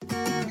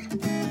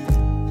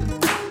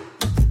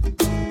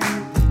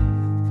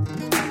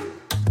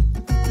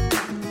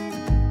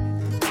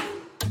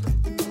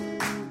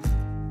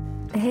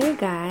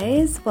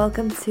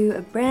welcome to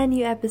a brand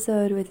new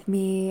episode with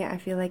me. I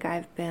feel like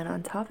I've been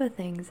on top of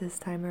things this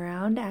time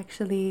around,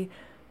 actually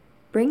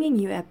bringing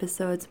you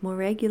episodes more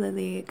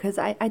regularly because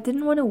I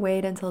didn't want to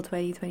wait until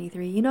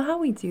 2023. You know how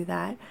we do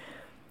that?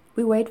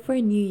 We wait for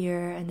a new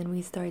year and then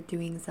we start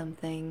doing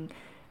something.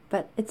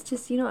 But it's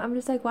just, I'm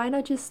just like, why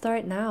not just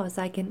start now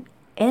so I can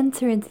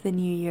enter into the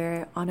new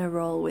year on a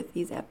roll with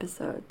these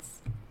episodes?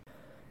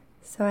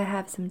 So I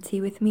have some tea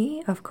with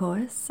me, of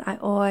course. I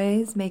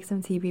always make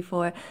some tea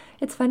before.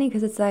 It's funny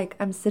because it's like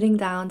I'm sitting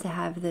down to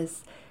have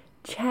this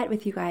chat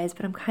with you guys,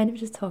 but I'm kind of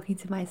just talking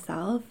to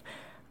myself.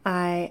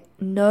 I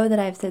know that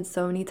I've said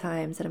so many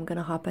times that I'm going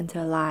to hop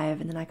into a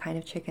live and then I kind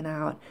of chicken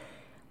out.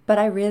 But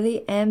I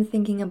really am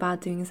thinking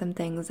about doing some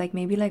things, like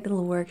maybe like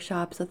little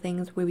workshops or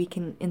things where we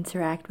can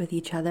interact with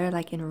each other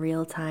like in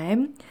real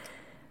time.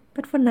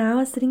 But for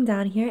now, sitting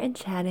down here and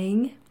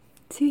chatting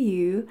to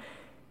you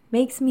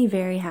makes me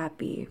very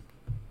happy.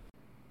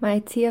 My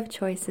tea of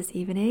choice this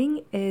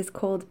evening is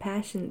called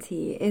Passion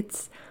Tea.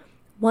 It's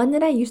one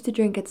that I used to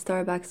drink at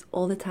Starbucks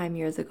all the time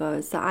years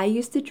ago. So I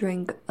used to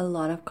drink a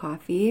lot of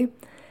coffee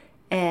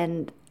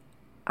and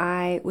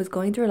I was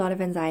going through a lot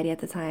of anxiety at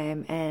the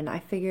time, and I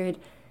figured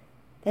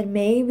that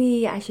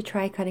maybe I should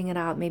try cutting it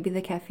out. Maybe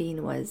the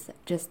caffeine was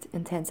just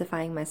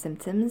intensifying my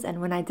symptoms,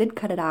 and when I did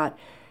cut it out,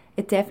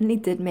 it definitely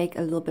did make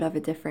a little bit of a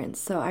difference.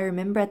 So I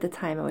remember at the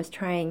time I was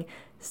trying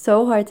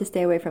so hard to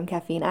stay away from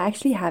caffeine. I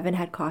actually haven't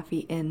had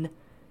coffee in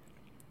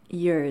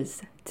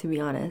years, to be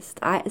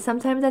honest.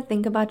 Sometimes I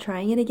think about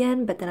trying it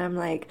again, but then I'm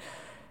like,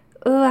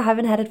 oh, I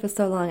haven't had it for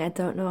so long. I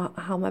don't know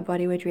how my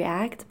body would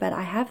react, but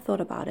I have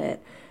thought about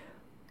it.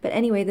 But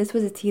anyway, this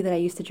was a tea that I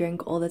used to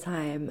drink all the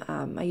time.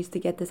 I used to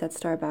get this at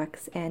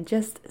Starbucks, and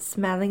just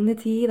smelling the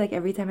tea, like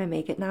every time I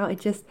make it now, it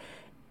just,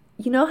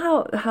 you know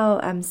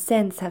how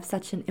scents have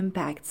such an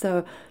impact.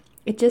 So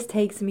it just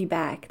takes me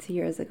back to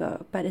years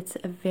ago. But it's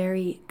a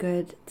very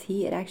good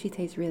tea. It actually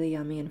tastes really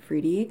yummy and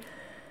fruity.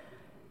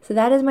 So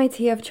that is my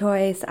tea of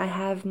choice. I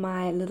have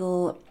my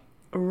little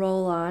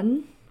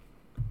roll-on.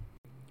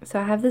 So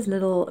I have this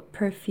little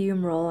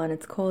perfume roll-on.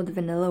 It's called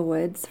Vanilla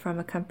Woods from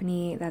a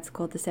company that's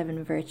called The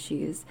Seven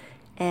Virtues.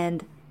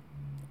 And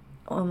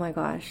oh my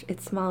gosh,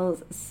 it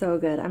smells so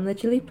good. I'm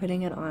literally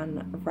putting it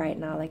on right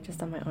now, like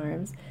just on my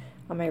arms,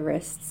 on my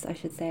wrists, I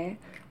should say.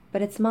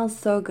 But it smells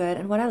so good.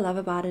 And what I love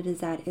about it is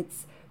that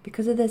it's,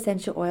 because of the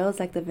essential oils,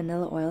 like the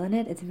vanilla oil in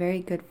it, it's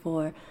very good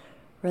for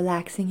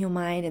relaxing your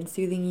mind and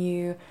soothing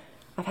you.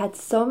 I've had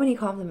so many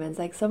compliments,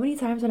 like so many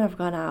times when I've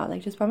gone out,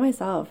 like just by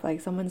myself,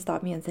 like someone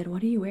stopped me and said,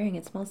 "What are you wearing?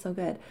 It smells so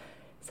good."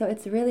 So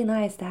it's really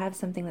nice to have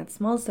something that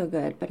smells so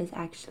good, but is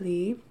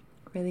actually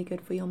really good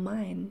for your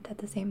mind at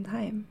the same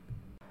time.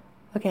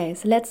 Okay,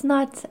 so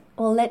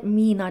let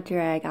me not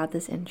drag out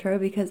this intro,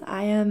 because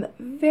I am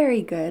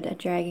very good at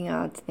dragging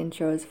out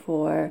intros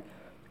for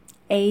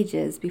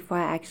ages before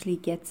I actually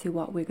get to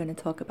what we're going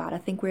to talk about. I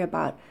think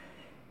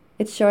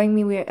it's showing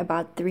me we're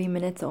about 3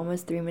 minutes,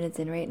 almost 3 minutes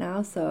in right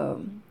now,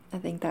 so I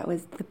think that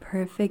was the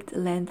perfect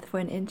length for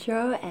an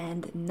intro,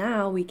 and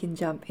now we can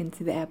jump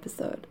into the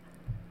episode.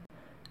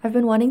 I've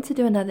been wanting to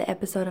do another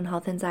episode on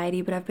health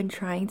anxiety, but I've been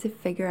trying to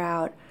figure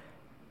out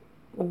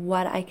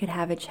what I could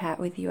have a chat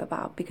with you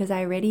about, because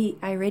I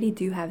already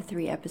do have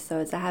 3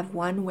 episodes. I have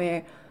one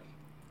where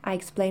I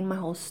explain my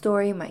whole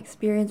story, my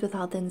experience with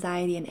health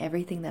anxiety and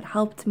everything that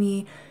helped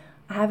me.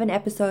 I have an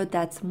episode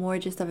that's more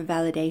just of a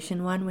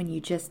validation one, when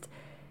you just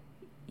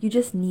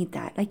need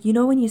that. Like,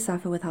 when you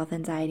suffer with health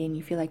anxiety and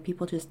you feel like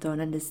people just don't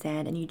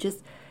understand, and you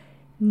just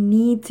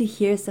need to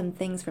hear some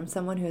things from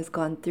someone who has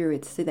gone through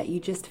it so that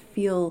you just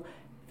feel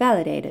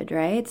validated,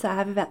 right? So I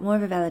have more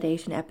of a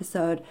validation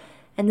episode.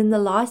 And then the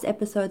last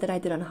episode that I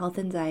did on health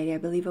anxiety, I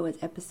believe it was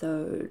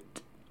episode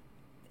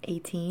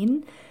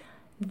 18.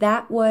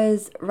 That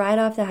was right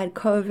after I had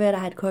COVID. I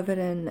had COVID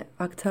in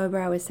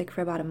October. I was sick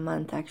for about a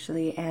month,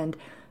 actually. And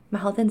my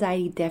health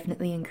anxiety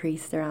definitely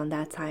increased around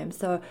that time.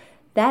 So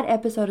that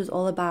episode is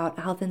all about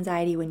health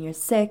anxiety when you're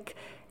sick,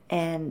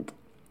 and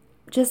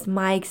just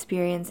my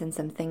experience and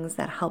some things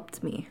that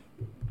helped me.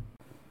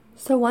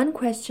 So one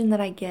question that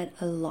I get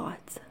a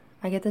lot,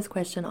 I get this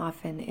question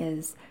often,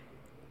 is,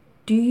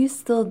 do you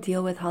still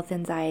deal with health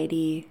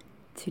anxiety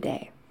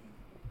today?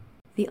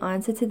 The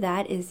answer to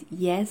that is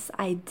yes,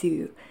 I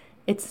do.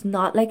 It's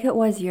not like it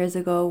was years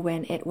ago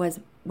when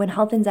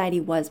health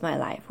anxiety was my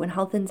life, when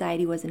health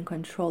anxiety was in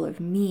control of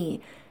me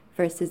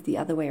versus the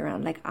other way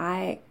around.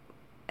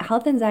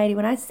 Health anxiety,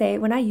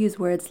 when I use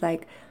words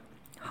like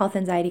health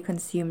anxiety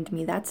consumed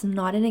me, that's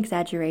not an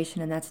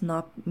exaggeration, and that's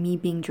not me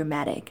being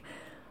dramatic.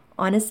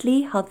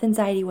 Honestly, health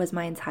anxiety was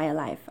my entire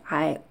life.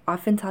 I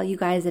often tell you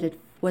guys that it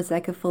was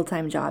like a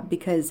full-time job,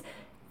 because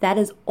that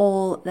is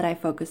all that I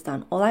focused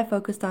on. All I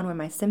focused on were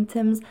my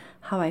symptoms,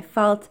 how I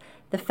felt,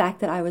 the fact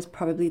that I was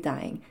probably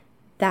dying.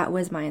 That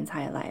was my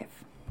entire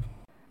life.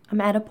 I'm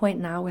at a point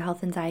now where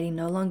health anxiety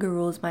no longer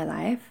rules my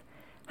life.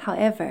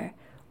 However,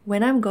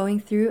 when I'm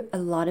going through a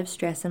lot of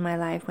stress in my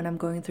life, when I'm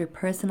going through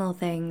personal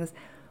things,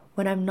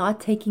 when I'm not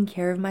taking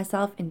care of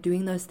myself and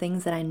doing those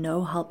things that I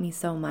know help me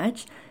so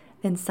much,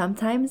 then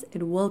sometimes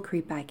it will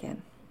creep back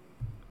in.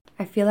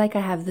 I feel like I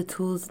have the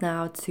tools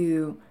now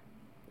to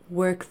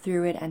work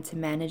through it and to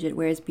manage it,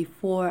 whereas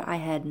before I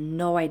had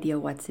no idea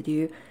what to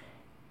do.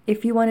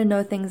 If you want to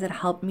know things that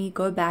helped me,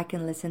 go back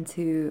and listen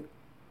to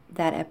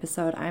that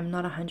episode. I'm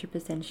not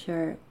 100%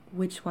 sure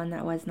which one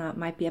that was now. It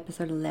might be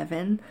episode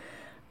 11.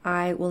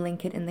 I will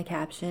link it in the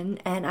caption,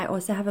 and I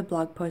also have a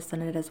blog post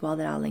on it as well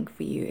that I'll link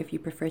for you if you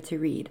prefer to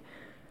read.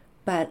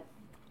 But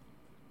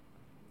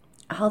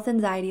health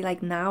anxiety,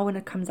 like now when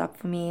it comes up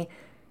for me,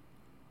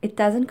 it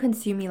doesn't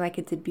consume me like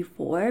it did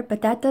before,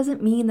 but that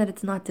doesn't mean that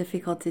it's not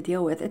difficult to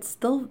deal with. It's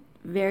still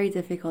very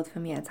difficult for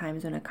me at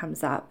times when it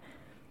comes up.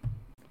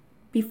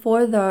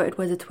 Before, though, it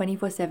was a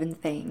 24/7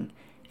 thing,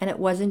 and it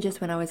wasn't just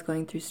when I was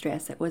going through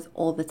stress. It was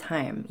all the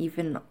time.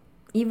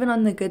 Even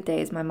on the good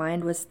days, my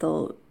mind was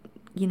still,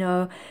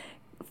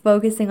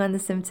 focusing on the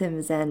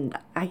symptoms, and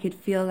I could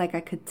feel like I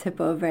could tip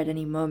over at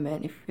any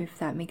moment, if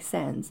that makes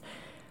sense.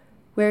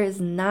 Whereas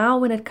now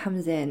when it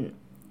comes in,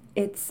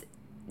 it's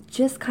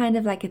just kind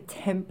of like a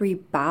temporary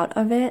bout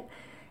of it.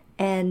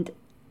 And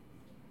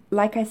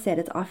like I said,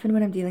 it's often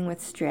when I'm dealing with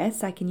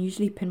stress, I can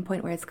usually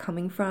pinpoint where it's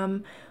coming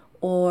from.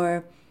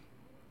 Or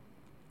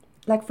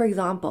like, for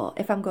example,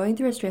 if I'm going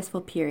through a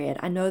stressful period,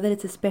 I know that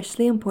it's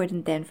especially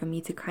important then for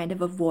me to kind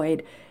of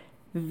avoid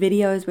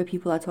videos where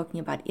people are talking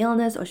about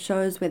illness or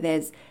shows where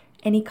there's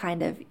any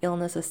kind of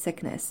illness or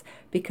sickness,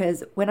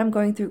 because when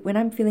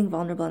I'm feeling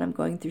vulnerable and I'm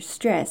going through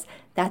stress,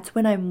 that's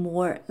when I'm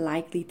more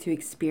likely to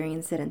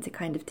experience it and to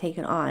kind of take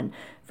it on,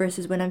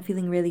 versus when I'm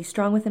feeling really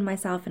strong within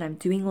myself and I'm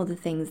doing all the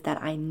things that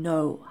I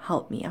know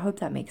help me. I hope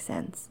that makes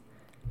sense.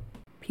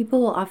 People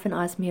will often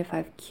ask me if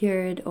I've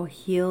cured or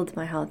healed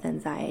my health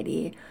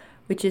anxiety,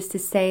 which is to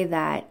say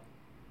that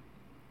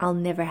I'll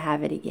never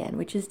have it again,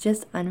 which is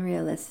just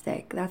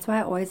unrealistic. That's why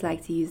I always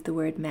like to use the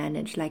word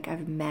manage, like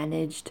I've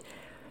managed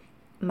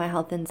my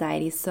health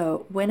anxiety.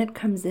 So when it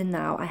comes in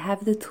now, I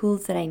have the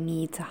tools that I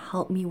need to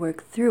help me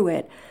work through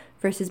it,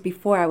 versus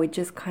before I would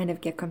just kind of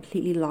get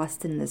completely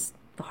lost in this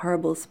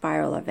horrible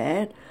spiral of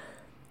it.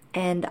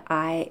 And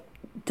I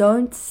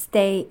don't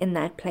stay in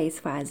that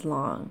place for as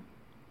long.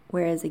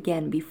 Whereas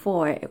again,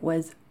 before it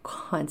was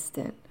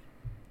constant.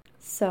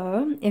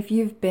 So if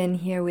you've been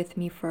here with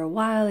me for a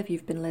while, if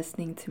you've been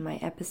listening to my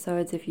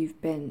episodes, if you've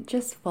been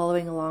just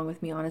following along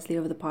with me, honestly,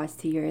 over the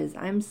past 2 years,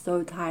 I'm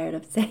so tired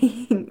of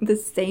saying the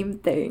same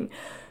thing.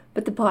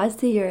 But the past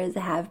 2 years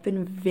have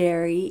been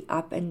very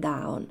up and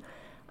down.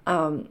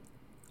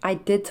 I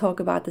did talk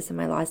about this in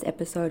my last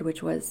episode,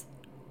 which was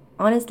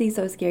honestly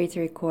so scary to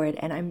record.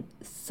 And I'm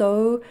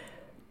so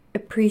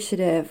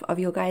appreciative of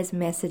your guys'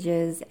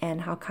 messages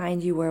and how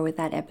kind you were with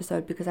that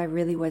episode, because I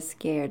really was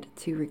scared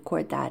to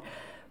record that.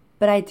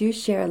 But I do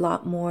share a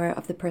lot more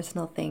of the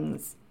personal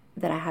things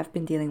that I have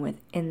been dealing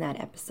with in that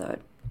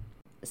episode.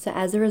 So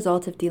as a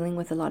result of dealing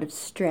with a lot of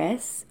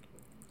stress,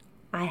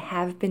 I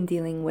have been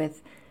dealing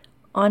with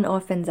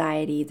on-off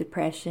anxiety,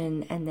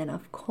 depression, and then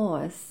of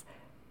course,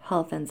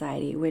 health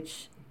anxiety,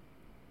 which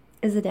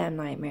is a damn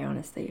nightmare,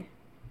 honestly.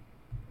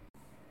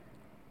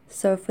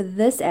 So for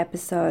this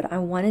episode, I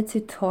wanted to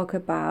talk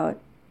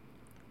about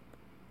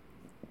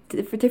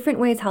different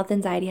ways health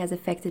anxiety has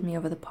affected me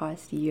over the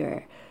past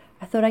year.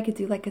 I thought I could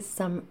do I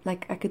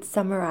could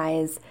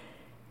summarize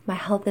my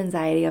health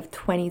anxiety of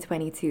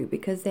 2022,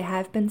 because there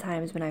have been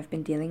times when I've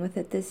been dealing with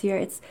it this year.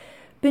 It's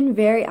been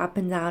very up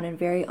and down and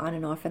very on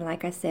and off, and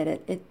like I said,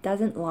 it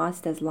doesn't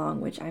last as long,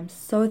 which I'm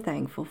so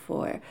thankful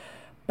for.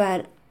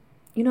 But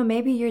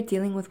maybe you're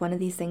dealing with one of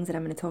these things that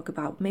I'm going to talk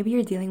about. Maybe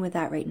you're dealing with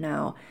that right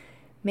now.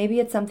 Maybe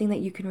it's something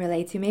that you can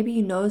relate to. Maybe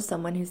you know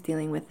someone who's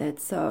dealing with it.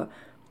 So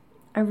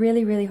I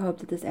really, really hope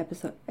that this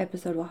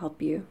episode will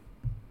help you.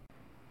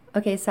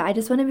 Okay, so I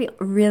just want to be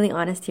really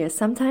honest here.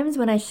 Sometimes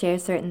when I share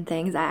certain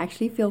things, I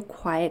actually feel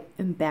quite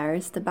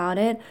embarrassed about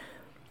it.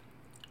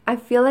 I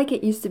feel like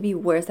it used to be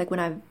worse. Like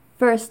when I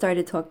first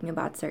started talking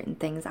about certain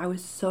things, I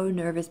was so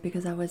nervous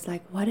because I was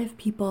like, what if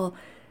people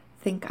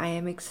think I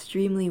am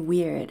extremely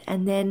weird?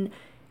 And then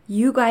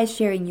you guys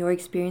sharing your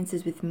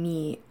experiences with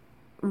me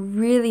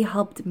really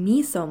helped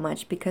me so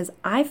much, because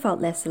I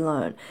felt less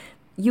alone.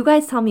 You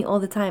guys tell me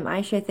all the time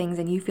I share things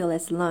and you feel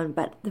less alone,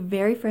 but the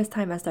very first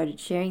time I started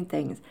sharing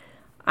things,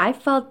 I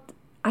felt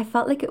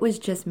like it was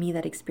just me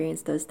that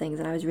experienced those things,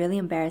 and I was really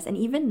embarrassed. And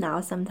even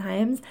now,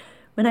 sometimes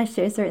when I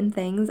share certain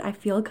things, I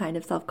feel kind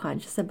of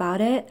self-conscious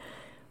about it.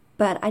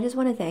 But I just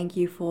want to thank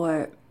you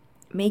for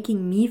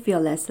making me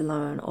feel less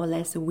alone or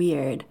less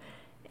weird.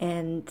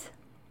 And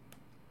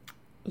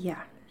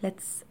yeah,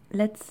 let's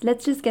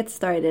just get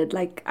started.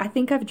 Like, I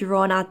think I've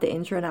drawn out the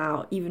intro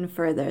now even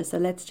further, so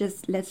let's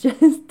just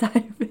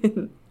dive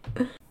in.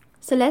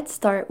 So let's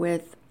start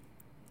with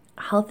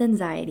health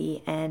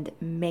anxiety and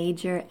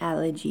major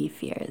allergy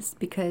fears,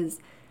 because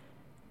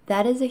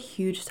that is a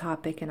huge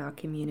topic in our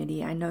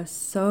community. I know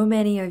so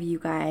many of you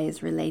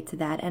guys relate to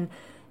that, and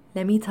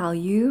let me tell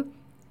you,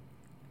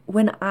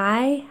 when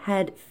I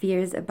had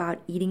fears about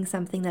eating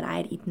something that I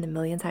had eaten a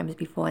million times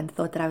before and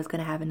thought that I was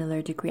going to have an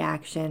allergic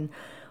reaction,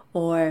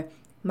 or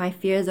my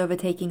fears over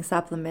taking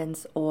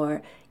supplements,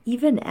 or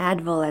even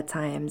Advil at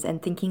times,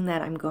 and thinking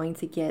that I'm going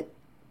to get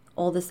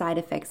all the side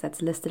effects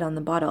that's listed on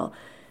the bottle.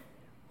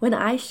 When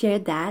I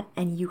shared that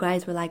and you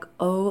guys were like,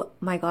 oh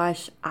my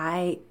gosh,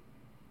 I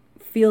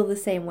feel the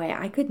same way.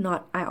 I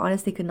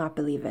honestly could not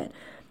believe it.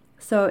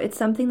 So it's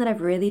something that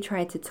I've really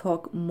tried to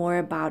talk more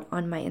about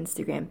on my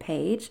Instagram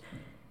page.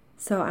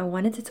 So I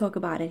wanted to talk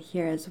about it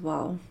here as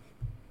well.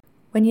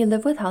 When you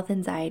live with health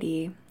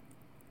anxiety,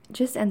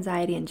 just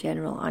anxiety in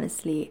general,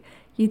 honestly,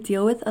 you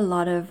deal with a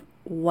lot of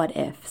what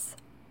ifs.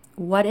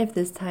 What if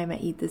this time I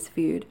eat this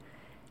food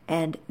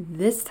and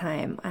this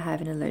time I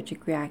have an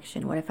allergic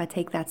reaction? What if I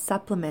take that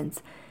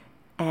supplement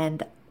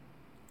and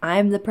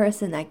I'm the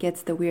person that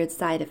gets the weird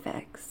side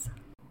effects?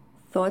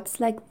 Thoughts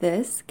like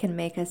this can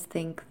make us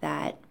think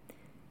that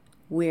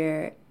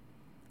we're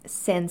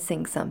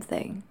sensing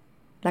something,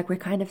 like we're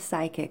kind of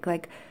psychic,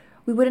 like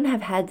we wouldn't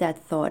have had that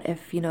thought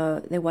if,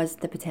 there was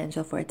the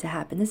potential for it to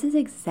happen. This is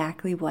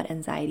exactly what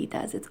anxiety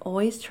does. It's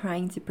always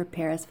trying to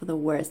prepare us for the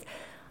worst.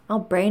 Our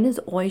brain is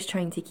always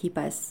trying to keep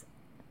us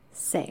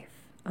safe,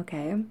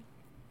 okay?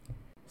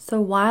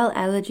 So while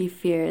allergy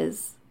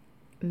fears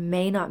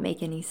may not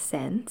make any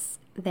sense,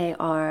 they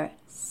are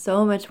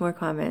so much more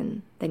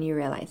common than you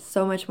realize,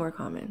 so much more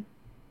common.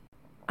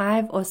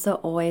 I've also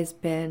always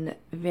been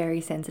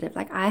very sensitive.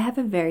 Like, I have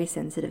a very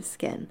sensitive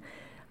skin.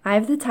 I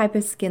have the type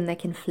of skin that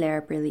can flare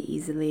up really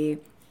easily.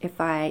 If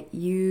I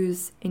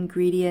use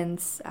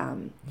ingredients,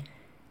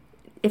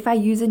 if I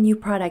use a new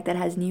product that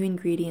has new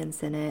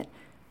ingredients in it,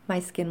 my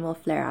skin will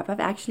flare up. I've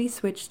actually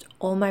switched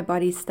all my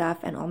body stuff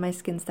and all my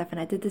skin stuff, and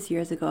I did this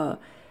years ago,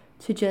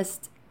 to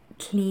just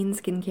clean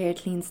skincare,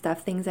 clean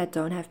stuff, things that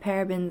don't have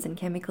parabens and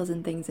chemicals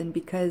and things, and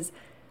because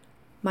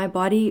my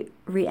body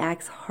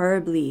reacts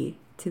horribly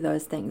to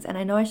those things. And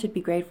I know I should be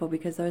grateful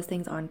because those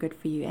things aren't good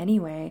for you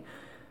anyway.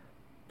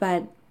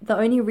 But the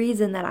only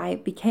reason that I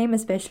became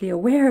especially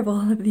aware of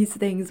all of these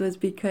things was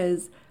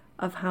because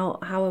of how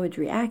I would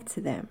react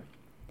to them.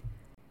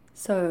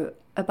 So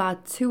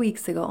about 2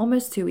 weeks ago,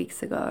 almost 2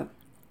 weeks ago,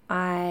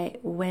 I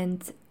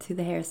went to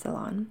the hair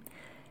salon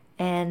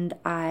and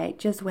I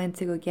just went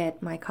to go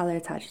get my color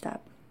touched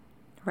up,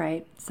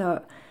 right?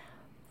 So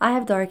I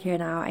have dark hair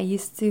now. I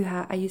used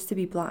to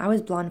be blonde. I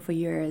was blonde for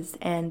years,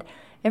 and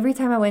every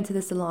time I went to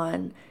the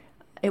salon,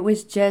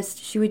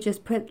 she would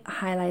just put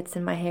highlights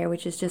in my hair,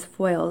 which is just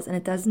foils, and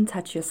it doesn't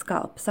touch your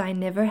scalp. So I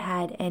never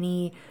had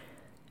any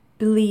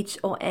bleach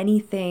or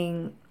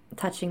anything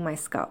touching my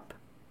scalp.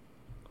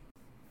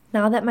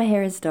 Now that my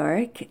hair is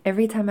dark,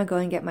 every time I go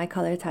and get my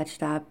color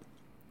touched up,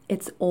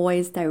 it's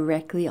always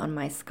directly on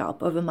my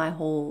scalp, over my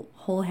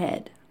whole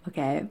head,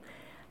 okay?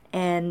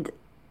 And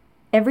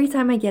every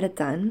time I get it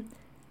done,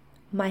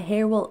 my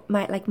head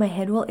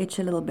will itch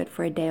a little bit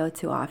for a day or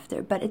two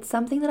after, but it's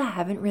something that I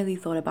haven't really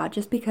thought about,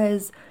 just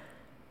because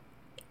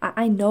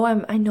I know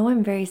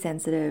I'm very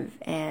sensitive,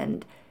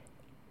 and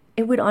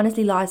it would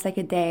honestly last like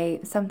a day,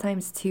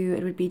 sometimes two.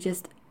 It would be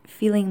just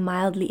feeling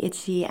mildly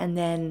itchy, and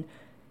then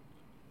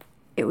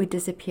it would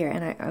disappear,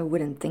 and I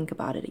wouldn't think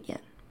about it again.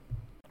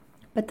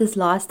 But this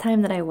last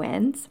time that I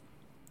went,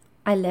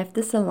 I left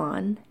the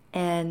salon,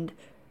 and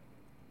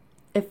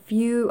a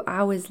few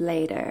hours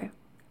later,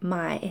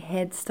 my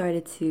head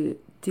started to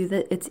do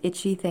its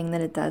itchy thing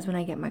that it does when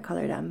I get my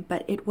color done,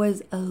 but it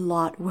was a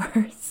lot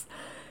worse.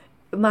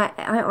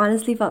 I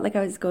honestly felt like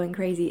I was going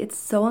crazy. It's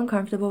so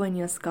uncomfortable when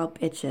your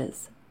scalp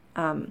itches.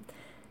 And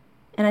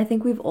I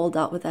think we've all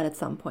dealt with that at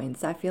some point,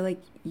 so I feel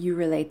like you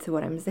relate to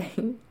what I'm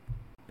saying.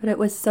 But it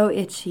was so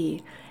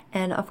itchy,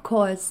 and of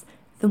course,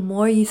 the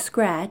more you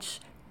scratch,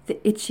 the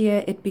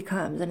itchier it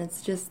becomes, and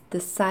it's just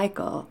the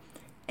cycle.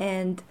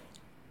 And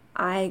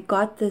I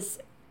got this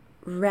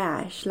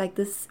rash, like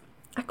this,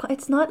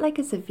 it's not like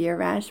a severe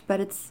rash, but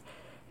it's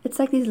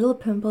like these little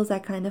pimples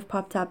that kind of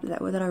popped up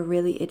that are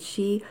really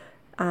itchy,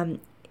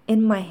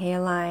 in my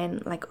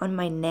hairline, like on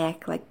my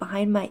neck, like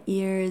behind my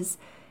ears,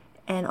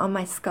 and on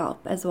my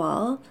scalp as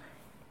well.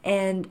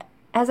 And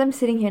as I'm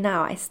sitting here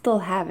now, I still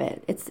have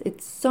it.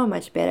 It's so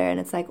much better, and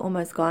it's like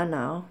almost gone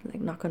now,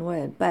 like knock on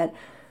wood, but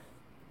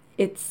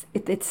it's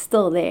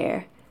still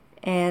there,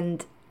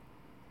 and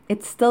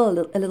it's still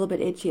a little bit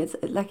itchy. It's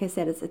like I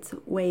said, it's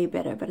way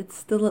better, but it's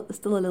still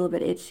a little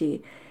bit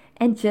itchy.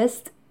 And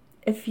just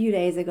a few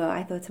days ago,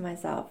 I thought to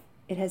myself,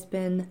 it has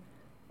been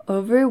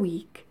over a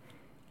week.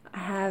 I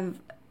have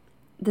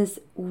this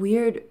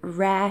weird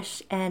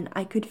rash, and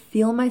I could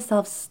feel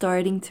myself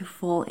starting to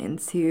fall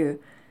into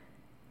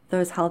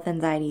those health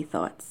anxiety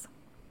thoughts.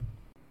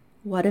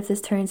 What if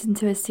this turns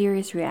into a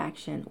serious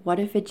reaction? What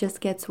if it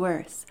just gets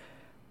worse?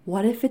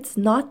 What if it's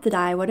not the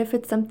dye? What if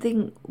it's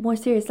something more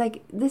serious?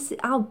 Like this,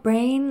 our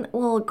brain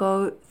will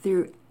go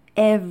through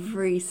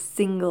every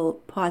single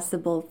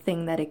possible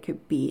thing that it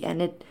could be,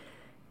 and it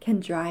can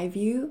drive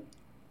you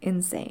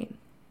insane.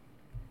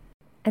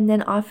 And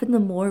then often the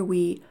more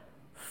we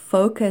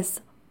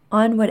focus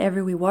on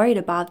whatever we worried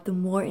about, the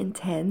more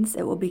intense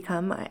it will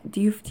become.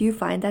 Do you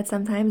find that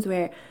sometimes,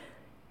 where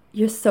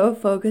you're so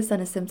focused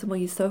on a symptom, or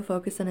you're so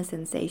focused on a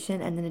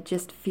sensation, and then it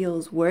just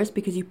feels worse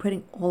because you're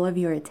putting all of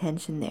your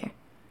attention there?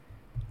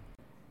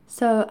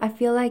 So I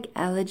feel like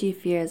allergy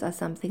fears are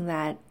something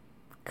that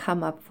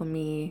come up for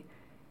me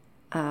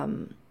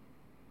from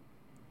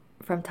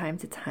time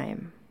to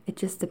time. It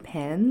just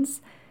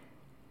depends.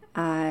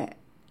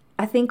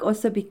 I think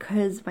also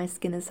because my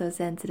skin is so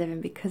sensitive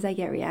and because I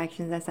get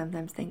reactions, I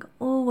sometimes think,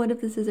 oh, what if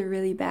this is a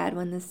really bad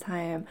one this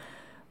time?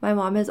 My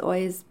mom has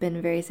always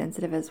been very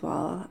sensitive as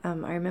well. I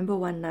remember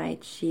one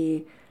night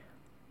she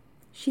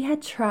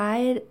had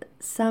tried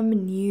some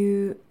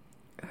new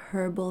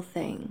herbal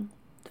thing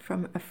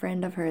from a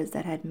friend of hers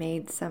that had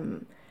made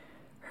some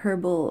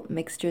herbal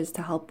mixtures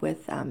to help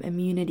with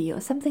immunity or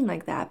something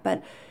like that.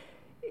 But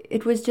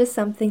it was just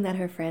something that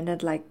her friend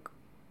had like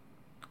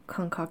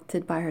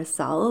concocted by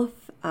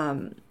herself.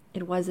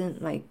 It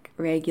wasn't like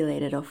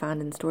regulated or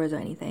found in stores or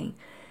anything.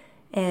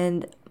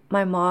 And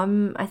my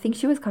mom, I think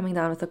she was coming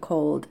down with a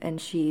cold and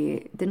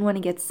she didn't want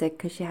to get sick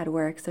because she had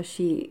work. So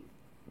she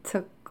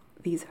took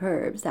these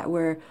herbs that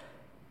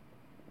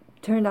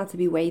turned out to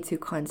be way too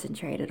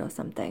concentrated or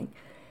something.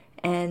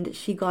 And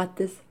she got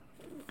this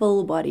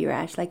full body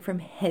rash, like from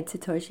head to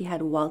toe. She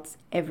had welts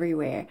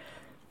everywhere.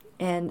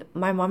 And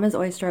my mom has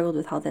always struggled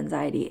with health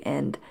anxiety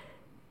and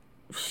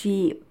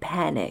she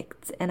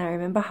panicked. And I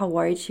remember how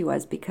worried she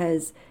was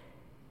because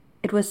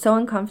it was so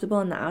uncomfortable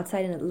on the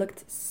outside and it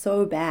looked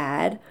so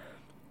bad.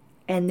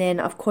 And then,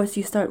 of course,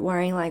 you start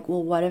worrying like,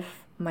 well, what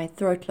if my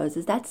throat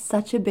closes? That's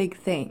such a big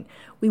thing.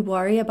 We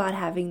worry about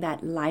having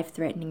that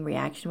life-threatening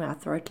reaction when our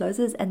throat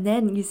closes. And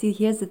then, you see,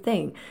 here's the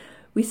thing.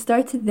 We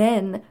start to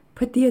then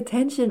put the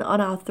attention on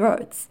our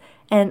throats.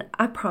 And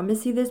I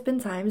promise you, there's been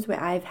times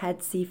where I've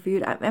had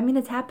seafood. I mean,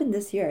 it's happened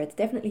this year. It's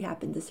definitely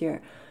happened this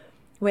year.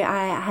 Where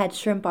I had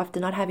shrimp after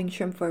not having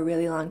shrimp for a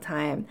really long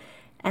time.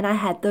 And I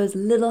had those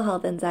little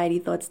health anxiety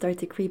thoughts start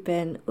to creep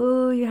in.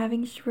 Oh, you're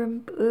having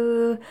shrimp.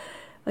 Oh,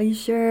 are you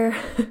sure?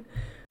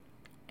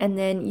 And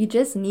then you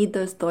just need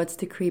those thoughts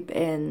to creep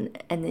in.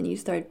 And then you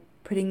start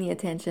putting the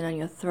attention on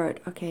your throat.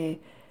 Okay,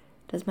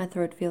 does my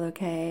throat feel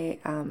okay?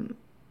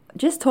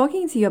 Just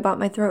talking to you about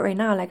my throat right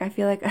now, like I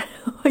feel like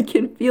I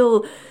can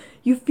feel,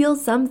 you feel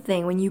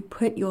something when you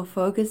put your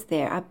focus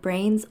there. Our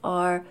brains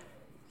are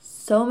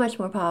so much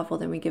more powerful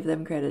than we give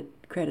them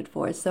credit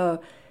for.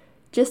 So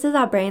just as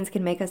our brains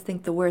can make us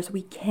think the worst,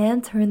 we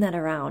can turn that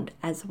around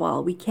as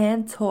well. We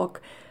can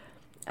talk,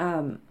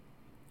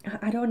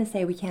 I don't want to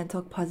say we can't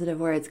talk positive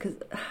words because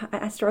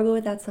I struggle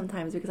with that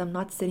sometimes because I'm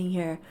not sitting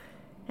here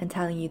and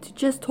telling you to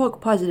just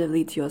talk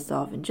positively to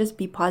yourself and just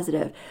be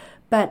positive.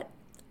 But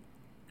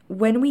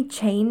when we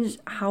change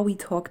how we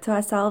talk to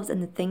ourselves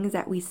and the things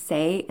that we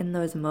say in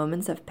those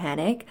moments of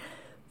panic,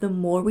 the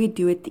more we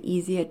do it, the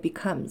easier it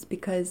becomes.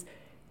 Because,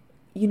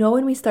 you know,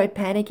 when we start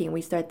panicking,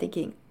 we start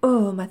thinking,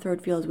 oh, my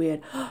throat feels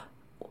weird.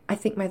 I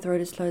think my throat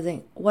is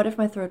closing. What if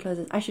my throat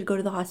closes? I should go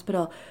to the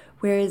hospital.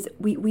 Whereas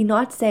we're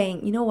not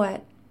saying, you know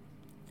what?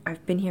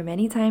 I've been here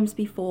many times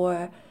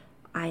before.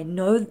 I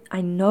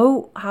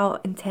know how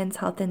intense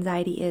health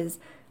anxiety is.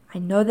 I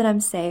know that I'm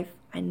safe.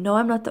 I know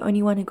I'm not the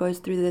only one who goes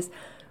through this.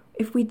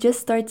 If we just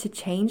start to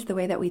change the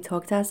way that we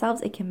talk to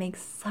ourselves, it can make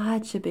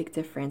such a big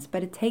difference.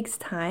 But it takes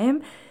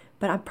time.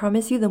 But I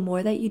promise you, the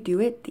more that you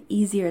do it, the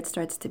easier it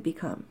starts to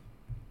become.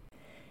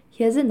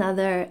 Here's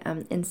another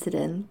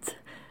incident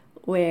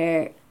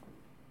where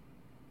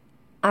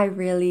I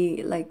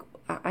really,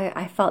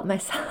 I felt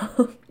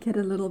myself get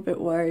a little bit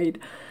worried.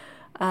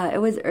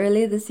 It was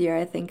earlier this year,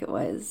 I think it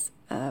was.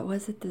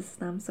 Was it this?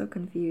 I'm so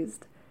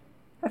confused.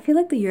 I feel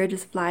like the year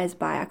just flies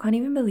by. I can't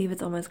even believe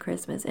it's almost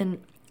Christmas. In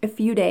a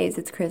few days,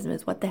 it's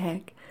Christmas. What the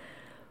heck?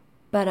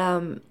 But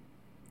I'm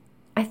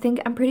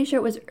pretty sure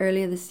it was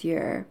earlier this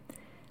year.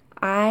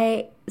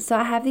 I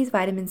have these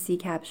vitamin C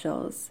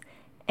capsules.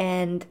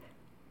 And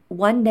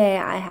one day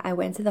I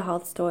went to the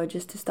health store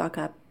just to stock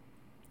up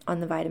on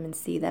the vitamin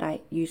C that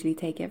I usually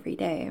take every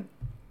day.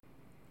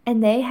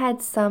 And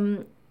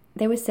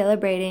they were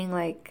celebrating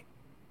like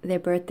their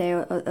birthday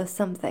or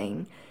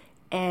something.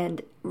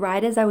 And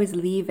right as I was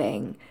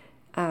leaving,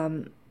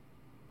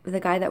 the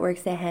guy that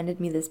works there handed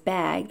me this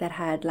bag that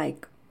had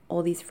like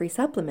all these free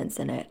supplements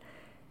in it.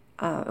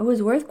 It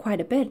was worth quite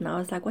a bit. And I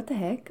was like, what the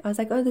heck? I was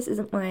like, oh, this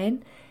isn't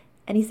mine.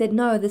 And he said,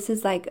 no, this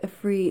is a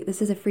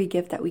free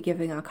gift that we're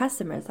giving our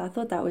customers. So I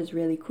thought that was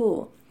really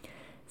cool.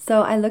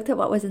 So I looked at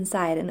what was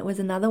inside and it was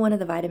another one of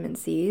the vitamin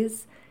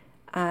C's.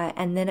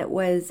 And then it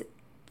was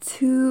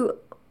 2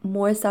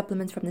 more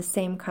supplements from the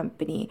same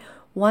company.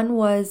 One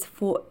was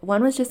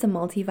just a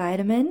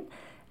multivitamin,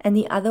 and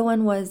the other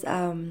one was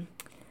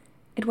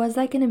it was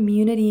like an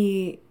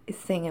immunity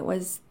thing. It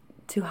was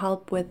to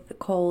help with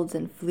colds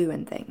and flu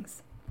and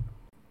things.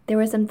 There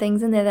were some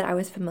things in there that I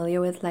was familiar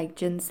with, like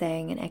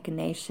ginseng and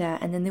echinacea,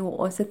 and then there were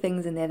also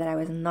things in there that I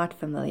was not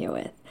familiar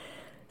with.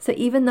 So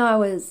even though I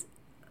was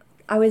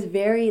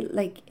very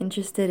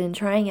interested in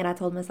trying it, I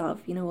told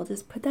myself, we'll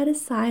just put that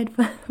aside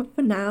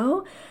for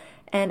now.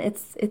 And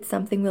it's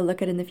something we'll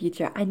look at in the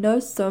future. I know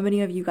so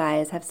many of you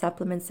guys have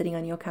supplements sitting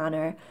on your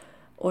counter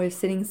or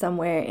sitting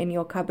somewhere in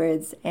your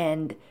cupboards,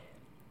 and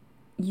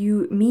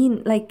you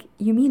mean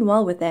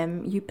well with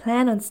them. You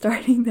plan on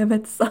starting them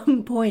at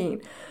some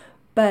point,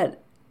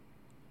 but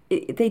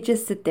they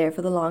just sit there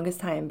for the longest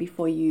time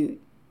before you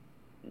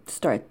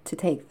start to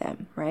take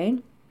them,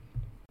 right?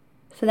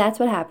 So that's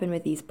what happened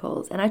with these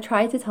pulls. And I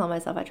tried to tell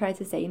myself, I tried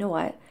to say, you know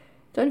what?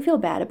 Don't feel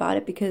bad about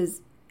it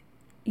because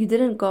you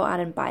didn't go out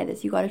and buy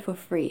this. You got it for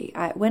free.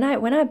 When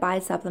I buy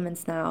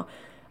supplements now,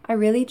 I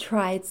really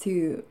try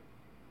to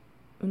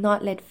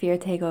not let fear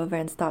take over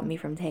and stop me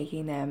from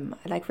taking them.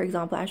 Like, for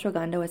example,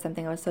 ashwagandha was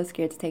something I was so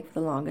scared to take for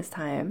the longest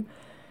time.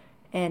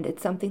 And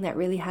it's something that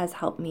really has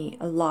helped me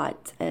a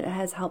lot. It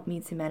has helped me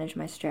to manage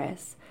my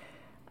stress.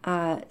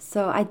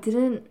 So I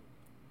didn't,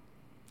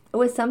 it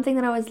was something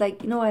that I was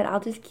like, you know what, I'll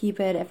just keep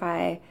it if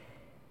I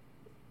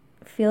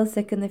feel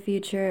sick in the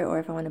future or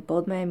if I want to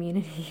build my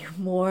immunity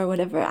more,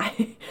 whatever,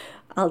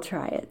 I'll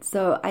try it.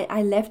 So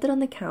I left it on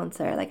the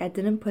counter. Like, I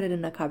didn't put it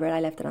in the cupboard. I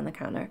left it on the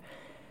counter.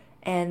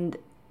 And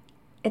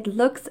it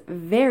looks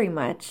very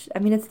much, I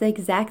mean, it's the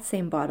exact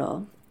same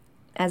bottle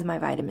as my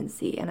vitamin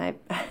C. And I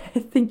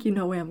think you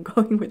know where I'm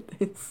going with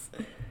this.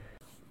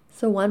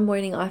 So one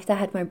morning after I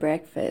had my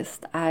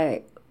breakfast,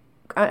 I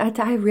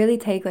really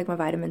take like my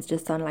vitamins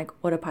just on like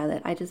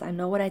autopilot. I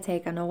know what I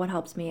take. I know what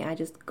helps me. I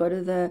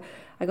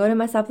go to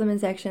my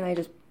supplement section. I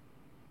just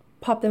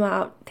pop them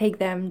out, take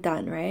them,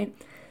 done, right?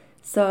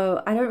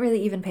 So I don't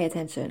really even pay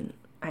attention.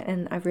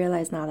 And I've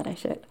realized now that I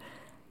should.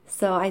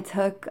 So I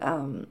took,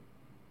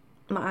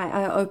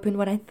 I opened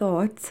what I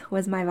thought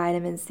was my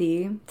vitamin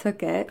C,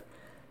 took it,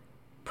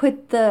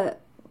 put the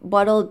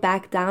bottle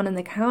back down on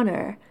the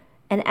counter.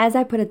 And as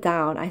I put it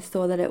down, I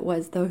saw that it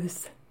was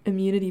those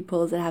immunity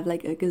pulls that have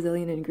like a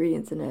gazillion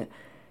ingredients in it.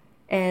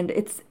 And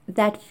it's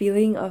that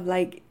feeling of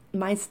like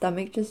my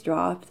stomach just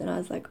dropped and I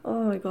was like,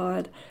 oh my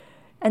God.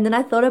 And then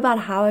I thought about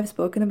how I've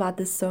spoken about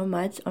this so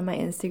much on my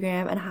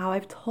Instagram and how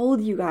I've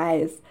told you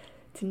guys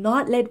to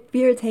not let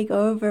fear take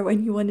over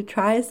when you want to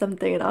try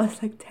something. And I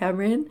was like,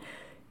 Tamron,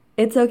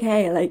 it's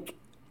okay. Like,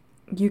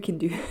 you can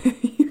do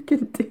you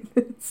can do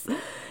this.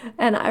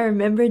 And I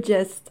remember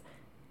just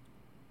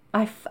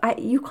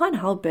you can't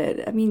help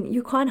it. I mean,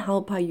 you can't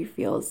help how you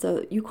feel.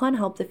 So you can't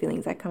help the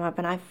feelings that come up.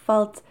 And I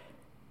felt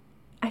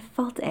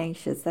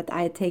anxious that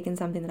I had taken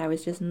something that I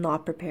was just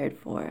not prepared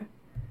for.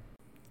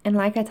 And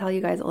like I tell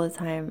you guys all the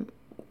time,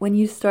 when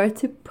you start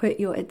to put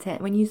your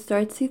attention, when you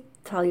start to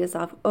tell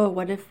yourself, oh,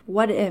 what if,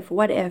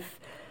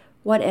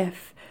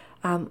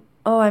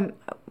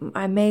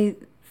 I may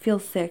feel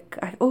sick.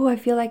 I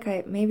feel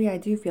like maybe I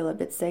do feel a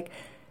bit sick.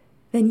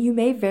 Then you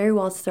may very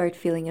well start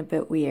feeling a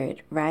bit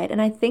weird, right?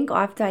 And I think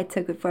after I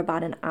took it for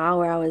about an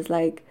hour, I was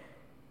like,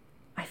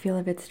 I feel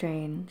a bit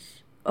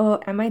strange. Oh,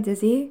 am I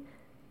dizzy?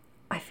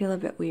 I feel a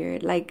bit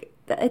weird. Like,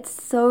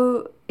 it's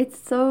so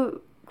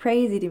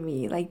crazy to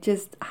me, like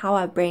just how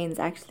our brains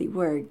actually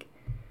work.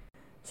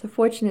 So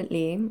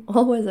fortunately,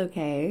 all was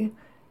okay.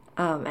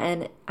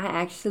 And I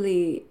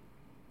actually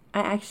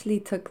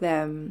took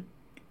them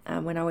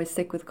when I was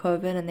sick with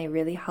COVID, and they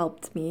really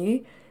helped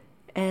me.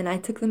 And I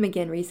took them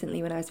again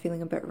recently when I was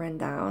feeling a bit run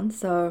down.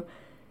 So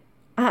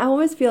I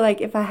always feel like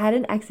if I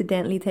hadn't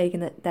accidentally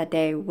taken it that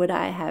day, would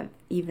I have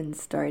even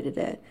started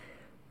it?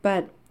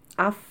 But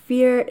our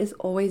fear is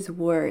always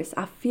worse.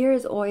 Our fear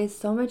is always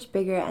so much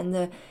bigger, and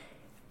the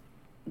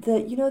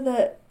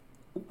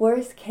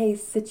worst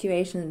case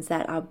situations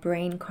that our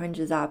brain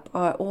conjures up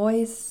are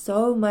always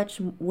so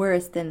much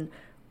worse than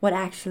what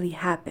actually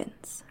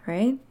happens,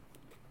 right?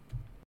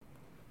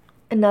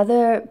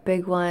 Another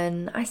big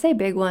one, I say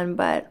big one,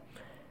 but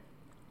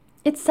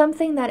it's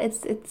something that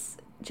it's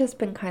just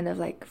been kind of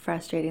like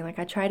frustrating. Like,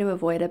 I try to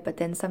avoid it, but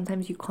then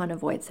sometimes you can't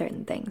avoid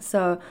certain things.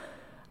 So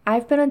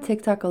I've been on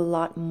TikTok a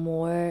lot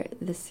more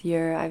this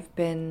year. I've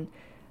been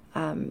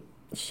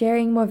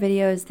sharing more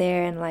videos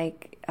there and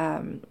like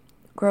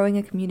growing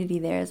a community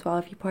there as well.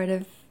 If you're part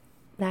of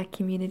that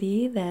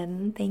community,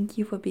 then thank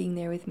you for being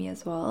there with me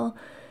as well.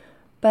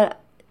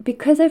 But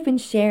because I've been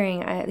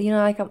sharing,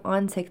 I'm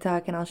on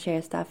TikTok and I'll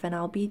share stuff and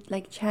I'll be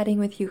like chatting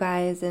with you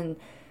guys. And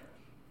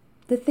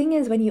the thing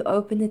is, when you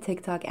open the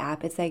TikTok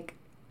app, it's like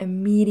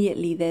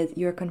immediately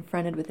you're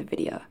confronted with a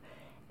video.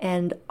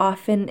 And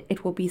often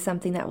it will be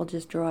something that will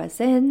just draw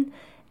us in,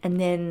 and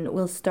then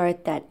we'll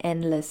start that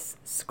endless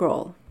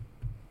scroll.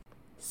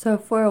 So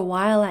for a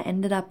while, I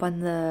ended up on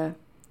the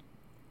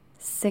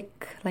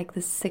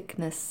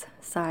sickness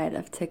side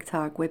of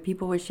TikTok, where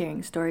people were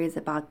sharing stories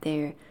about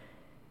their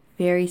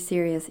very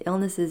serious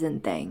illnesses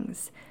and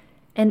things.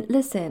 And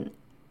listen,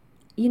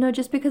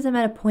 just because I'm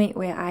at a point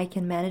where I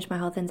can manage my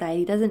health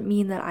anxiety doesn't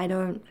mean that I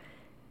don't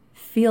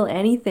feel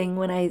anything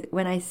when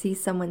I see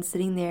someone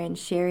sitting there and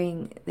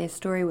sharing their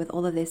story with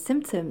all of their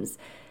symptoms.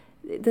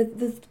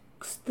 The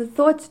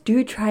thoughts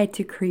do try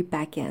to creep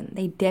back in.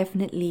 They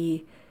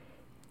definitely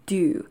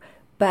do.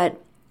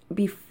 But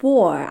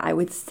before, I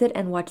would sit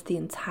and watch the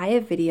entire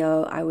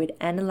video. I would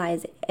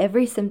analyze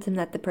every symptom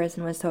that the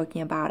person was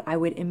talking about. I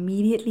would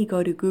immediately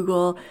go to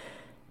Google.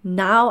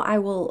 Now I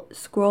will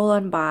scroll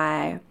on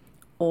by,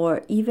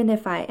 or even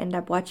if I end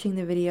up watching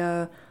the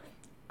video,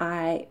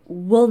 I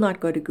will not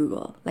go to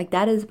Google. Like,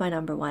 that is my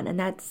number one. And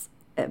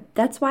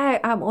that's why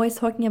I'm always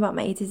talking about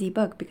my A to Z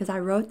book, because I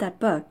wrote that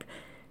book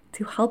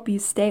to help you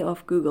stay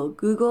off Google.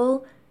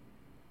 Google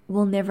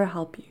will never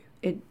help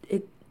you.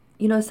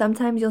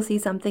 Sometimes you'll see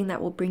something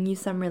that will bring you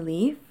some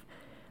relief,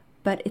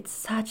 but it's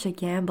such a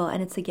gamble,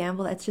 and it's a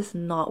gamble that's just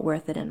not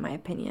worth it in my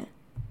opinion.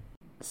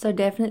 So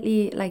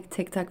definitely like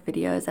TikTok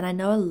videos, and I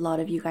know a lot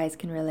of you guys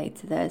can relate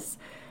to this.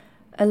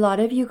 A lot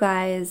of you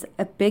guys,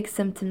 a big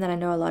symptom that I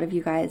know a lot of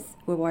you guys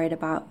were worried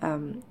about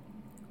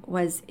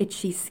was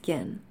itchy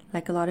skin.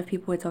 Like a lot of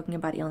people were talking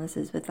about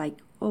illnesses with like,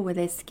 oh, were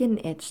their skin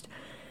itched?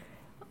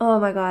 Oh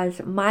my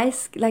gosh,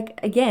 like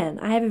again,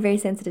 I have a very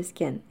sensitive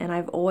skin, and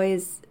I've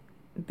always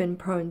been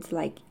prone to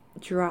like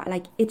dry,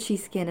 like itchy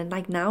skin, and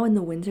like now in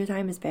the winter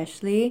time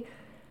especially,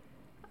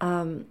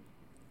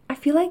 I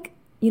feel like,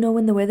 you know,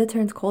 when the weather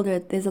turns colder,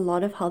 there's a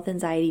lot of health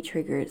anxiety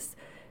triggers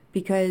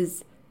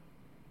because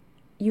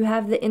you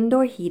have the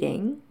indoor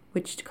heating,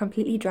 which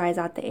completely dries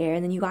out the air,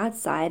 and then you go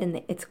outside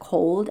and it's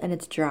cold and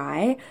it's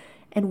dry.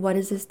 And what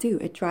does this do?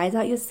 It dries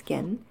out your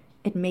skin.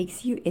 It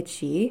makes you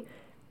itchy.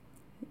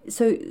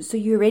 So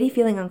you're already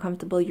feeling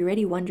uncomfortable. You're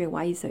already wondering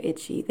why you're so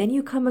itchy. Then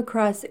you come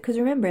across, because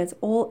remember,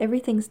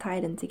 everything's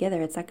tied in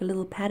together. It's like a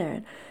little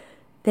pattern.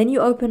 Then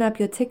you open up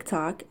your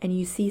TikTok and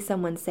you see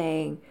someone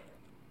saying,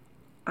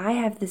 I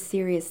have this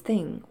serious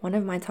thing. One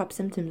of my top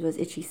symptoms was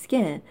itchy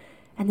skin.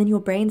 And then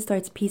your brain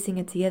starts piecing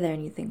it together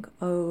and you think,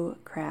 oh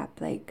crap,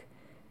 like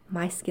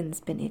my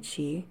skin's been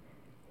itchy.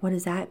 What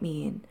does that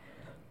mean?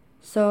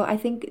 So I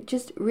think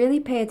just really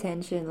pay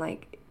attention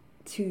like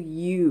to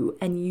you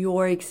and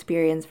your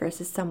experience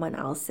versus someone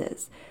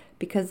else's.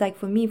 Because like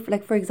for me,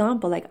 like for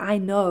example, like I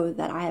know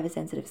that I have a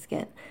sensitive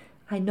skin.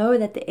 I know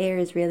that the air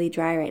is really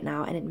dry right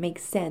now, and it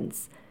makes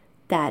sense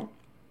that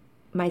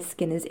my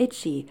skin is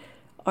itchy.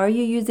 Are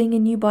you using a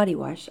new body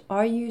wash?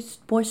 Are you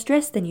more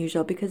stressed than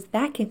usual? Because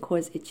that can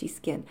cause itchy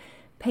skin.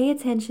 Pay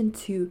attention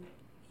to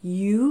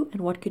you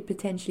and what could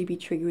potentially be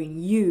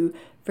triggering you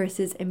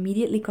versus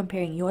immediately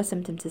comparing your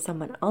symptom to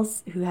someone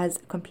else who has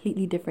a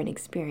completely different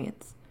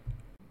experience.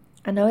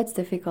 I know it's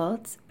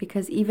difficult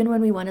because even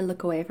when we want to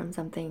look away from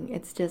something,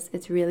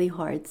 it's really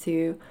hard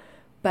to.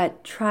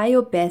 But try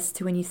your best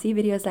to, when you see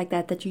videos like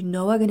that you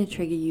know are going to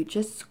trigger you,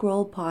 just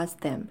scroll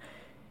past them.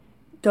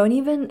 Don't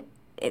even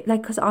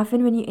like, because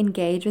often when you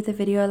engage with a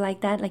video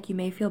like that, like you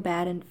may feel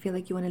bad and feel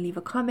like you want to leave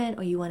a comment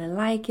or you want to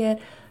like it.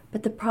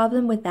 But the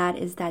problem with that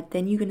is that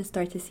then you're going to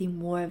start to see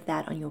more of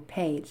that on your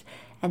page.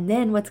 And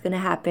then what's going to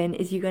happen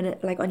is you're going to,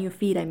 like on your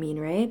feed, I mean,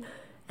 right?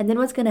 And then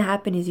what's going to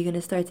happen is you're going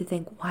to start to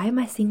think, why am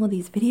I seeing all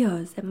these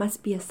videos? It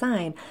must be a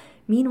sign.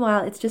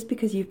 Meanwhile, it's just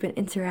because you've been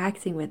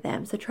interacting with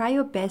them. So try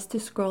your best to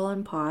scroll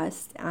on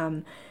past.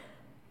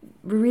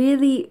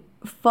 Really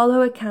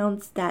follow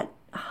accounts that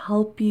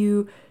help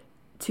you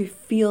to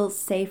feel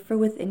safer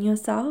within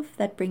yourself,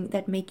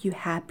 that make you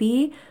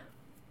happy.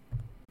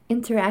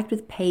 Interact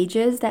with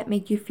pages that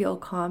make you feel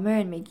calmer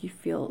and make you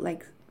feel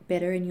like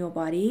better in your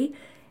body.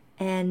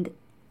 And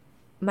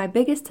my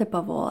biggest tip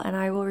of all, and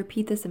I will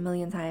repeat this a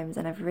million times,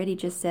 and I've already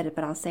just said it,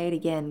 but I'll say it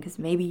again because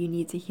maybe you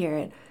need to hear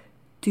it.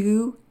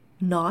 Do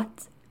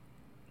not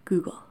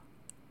Google.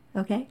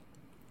 Okay?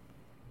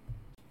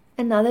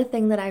 Another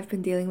thing that I've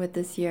been dealing with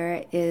this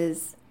year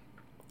is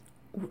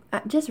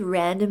just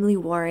randomly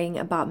worrying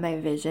about my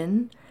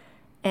vision.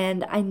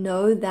 And I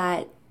know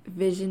that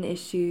vision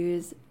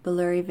issues,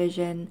 blurry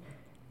vision,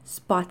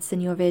 spots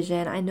in your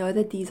vision, I know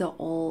that these are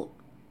all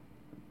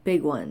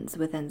big ones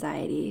with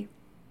anxiety.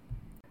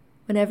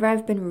 Whenever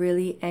I've been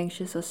really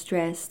anxious or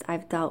stressed,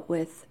 I've dealt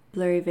with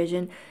blurry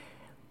vision.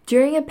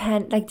 During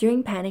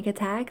panic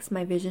attacks,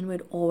 my vision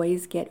would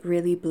always get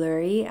really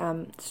blurry.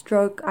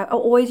 Stroke, I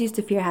always used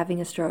to fear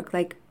having a stroke.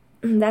 Like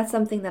that's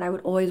something that I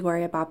would always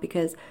worry about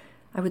because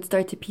I would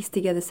start to piece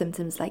together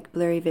symptoms like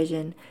blurry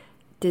vision,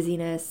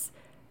 dizziness,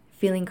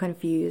 feeling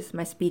confused,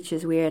 my speech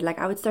is weird. Like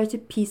I would start to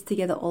piece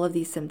together all of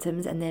these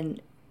symptoms, and then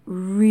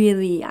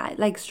really,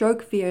 like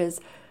stroke fears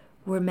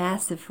were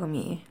massive for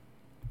me.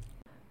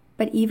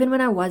 But even when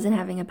I wasn't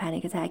having a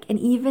panic attack, and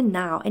even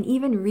now, and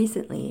even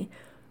recently,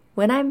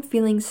 when I'm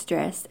feeling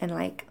stressed and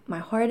like my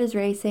heart is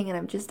racing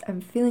and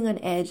I'm feeling on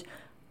edge,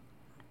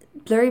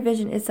 blurry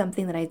vision is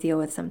something that I deal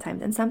with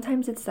sometimes. And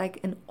sometimes it's like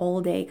an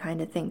all day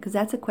kind of thing, because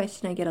that's a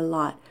question I get a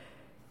lot.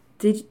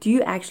 Do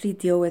you actually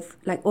deal with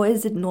or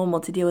is it normal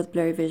to deal with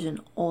blurry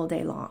vision all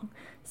day long?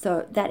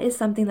 So that is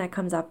something that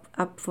comes up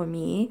for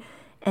me.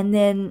 And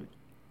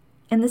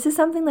this is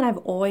something that I've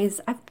always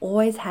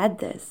had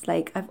this.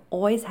 Like I've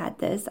always had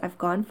this. I've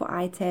gone for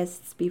eye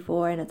tests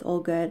before and it's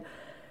all good.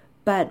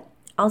 But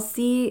I'll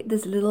see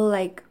this little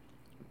like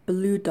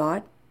blue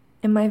dot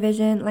in my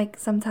vision like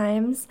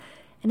sometimes.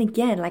 And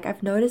again, like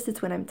I've noticed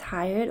it's when I'm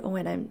tired or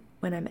when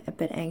I'm a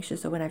bit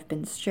anxious or when I've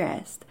been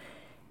stressed.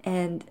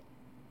 And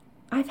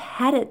I've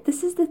had it.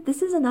 This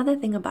is another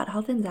thing about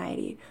health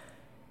anxiety.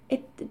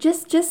 It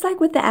just like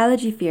with the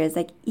allergy fears,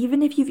 like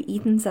even if you've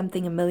eaten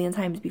something a million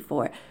times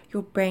before,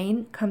 your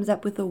brain comes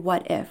up with a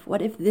what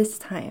if this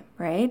time,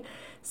 right?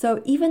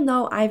 So even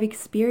though I've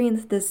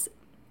experienced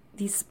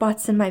these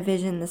spots in my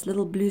vision, this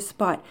little blue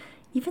spot,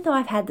 even though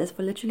I've had this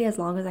for literally as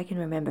long as I can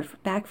remember,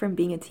 back from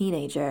being a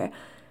teenager,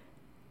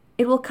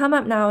 it will come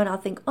up now and I'll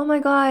think, oh my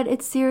God,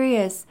 it's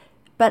serious.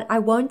 But I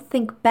won't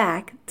think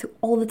back to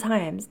all the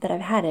times that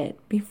I've had it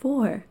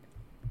before.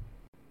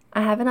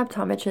 I have an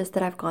optometrist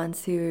that I've gone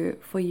to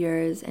for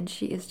years, and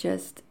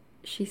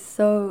she's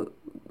so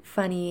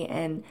funny,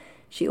 and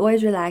she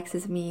always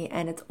relaxes me,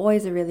 and it's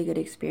always a really good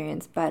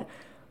experience. But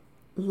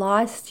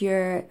last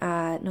year,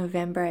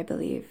 November, I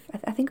believe,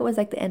 I think it was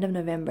like the end of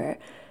November,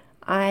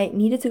 I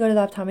needed to go to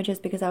the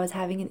optometrist because I was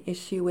having an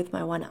issue with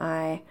my one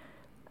eye.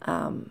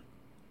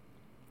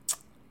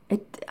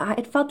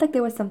 It felt like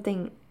there was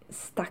something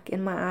stuck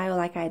in my eye, or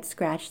like I had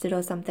scratched it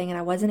or something, and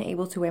I wasn't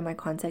able to wear my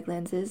contact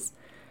lenses,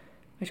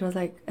 which was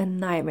like a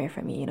nightmare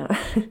for me,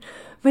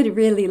 But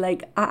really,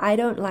 like, I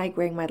don't like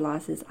wearing my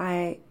glasses.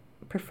 I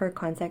prefer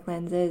contact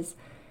lenses,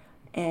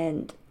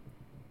 and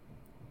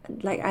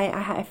like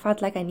I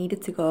felt like I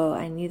needed to go.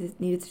 I needed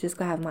to just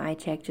go have my eye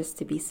checked just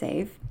to be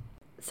safe.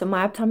 So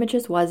my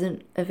optometrist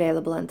wasn't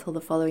available until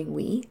the following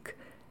week,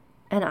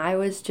 and I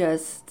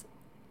just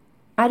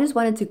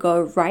wanted to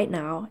go right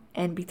now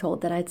and be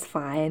told that it's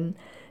fine.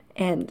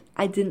 And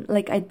I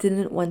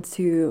didn't want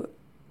to,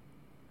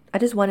 I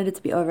just wanted it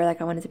to be over. Like,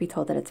 I wanted to be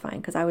told that it's fine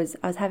because I was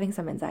having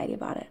some anxiety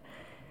about it.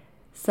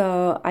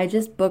 So I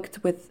just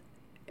booked with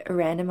a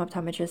random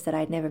optometrist that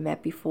I'd never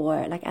met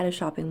before, like at a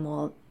shopping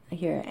mall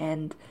here,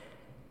 and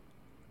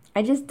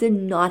I just did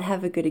not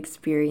have a good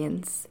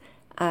experience.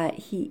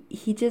 He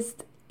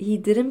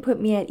didn't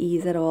put me at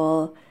ease at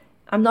all.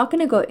 I'm not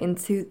going to go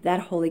into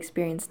that whole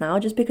experience now,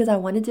 just because I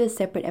want to do a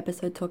separate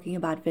episode talking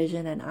about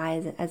vision and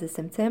eyes as a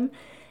symptom,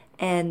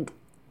 and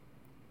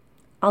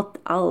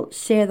I'll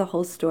share the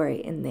whole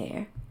story in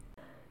there.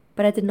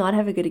 But I did not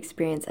have a good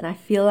experience, and I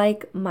feel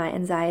like my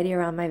anxiety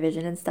around my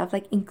vision and stuff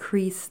like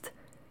increased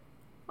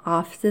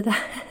after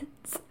that.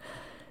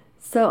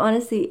 So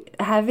honestly,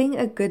 having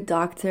a good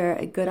doctor,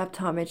 a good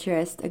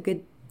optometrist, a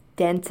good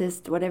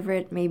dentist, whatever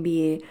it may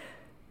be,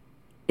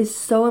 is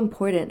so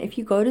important. If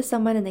you go to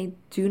someone and they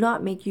do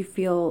not make you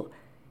feel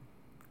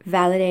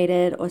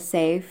validated or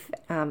safe,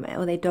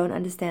 or they don't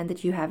understand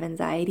that you have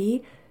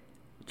anxiety,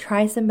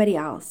 try somebody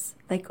else.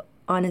 Like,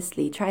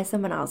 honestly, try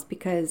someone else,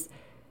 because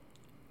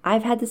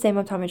I've had the same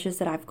optometrist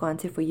that I've gone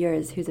to for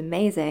years, who's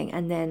amazing,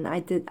 and then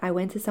I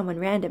went to someone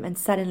random, and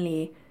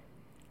suddenly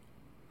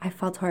I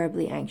felt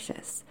horribly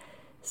anxious.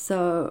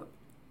 So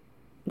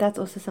that's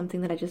also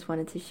something that I just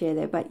wanted to share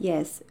there. But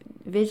yes,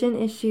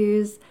 vision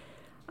issues.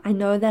 I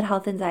know that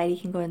health anxiety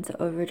can go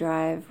into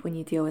overdrive when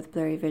you deal with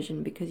blurry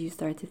vision, because you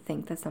start to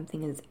think that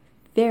something is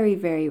very,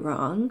 very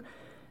wrong.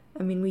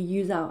 I mean, we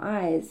use our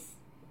eyes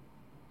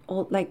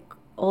the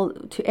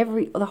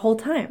whole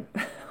time.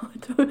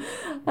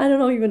 I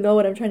don't even know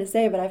what I'm trying to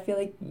say, but I feel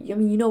like, you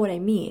know what I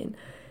mean.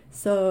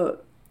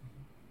 So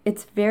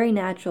it's very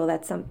natural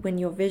that when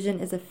your vision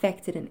is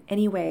affected in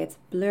any way, it's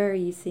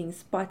blurry, you're seeing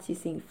spots, you're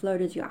seeing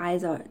floaters, your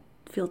eyes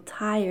feel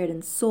tired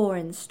and sore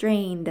and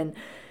strained, and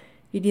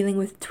you're dealing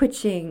with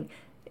twitching.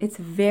 It's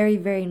very,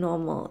 very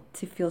normal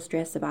to feel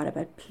stressed about it.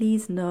 But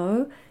please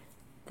know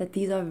that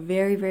these are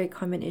very, very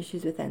common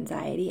issues with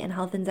anxiety, and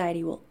health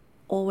anxiety will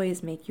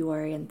always make you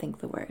worry and think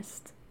the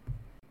worst.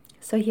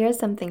 So here's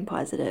something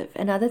positive.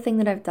 Another thing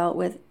that I've dealt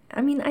with,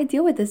 I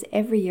deal with this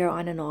every year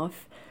on and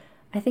off.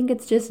 I think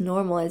it's just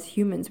normal as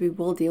humans. We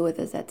will deal with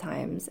this at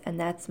times, and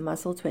that's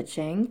muscle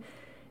twitching.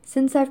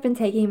 Since I've been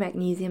taking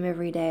magnesium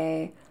every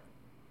day,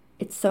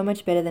 it's so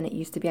much better than it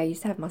used to be. I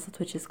used to have muscle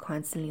twitches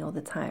constantly all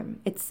the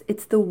time.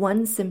 It's the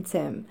one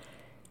symptom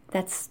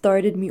that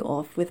started me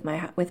off with my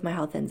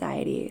health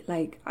anxiety.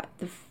 Like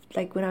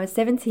when I was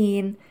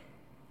 17,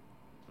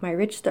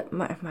 I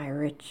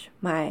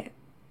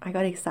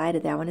got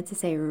excited there. I wanted to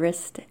say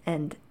wrist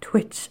and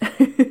twitch.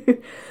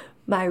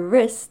 My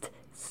wrist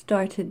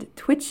started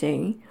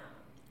twitching,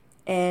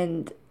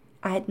 and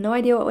I had no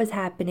idea what was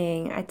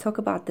happening. I'm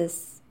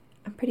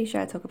pretty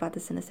sure I talk about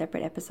this in a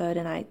separate episode,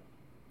 and I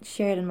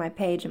share it in my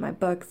page and my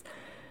books.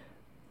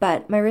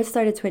 But my wrist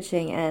started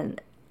twitching,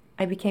 and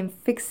I became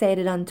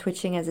fixated on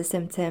twitching as a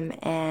symptom,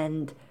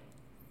 and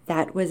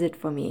that was it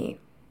for me.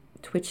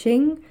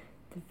 Twitching,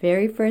 the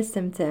very first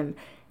symptom.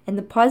 And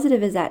the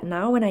positive is that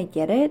now when I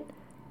get it,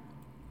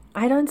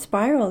 I don't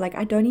spiral. Like,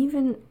 I don't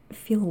even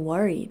feel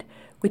worried,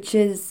 which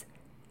is,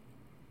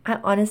 I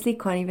honestly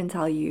can't even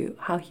tell you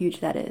how huge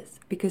that is,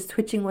 because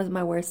twitching was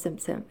my worst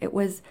symptom. It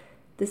was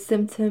the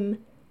symptom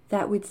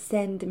that would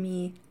send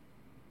me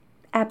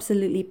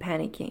absolutely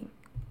panicking.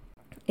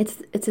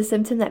 It's a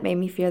symptom that made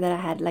me fear that I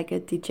had like a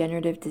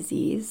degenerative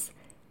disease,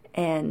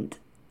 and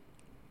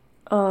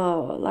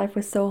life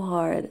was so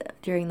hard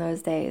during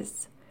those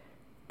days,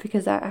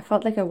 because I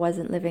felt like I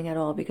wasn't living at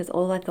all, because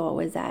all I thought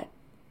was that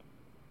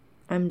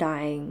I'm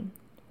dying,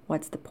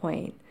 what's the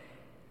point?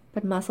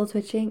 But muscle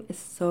twitching is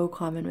so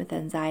common with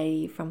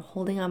anxiety, from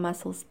holding our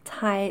muscles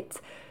tight,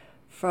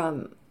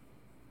 from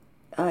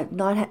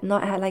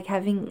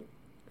having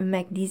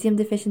magnesium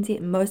deficiency.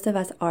 Most of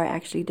us are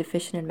actually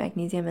deficient in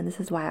magnesium, and this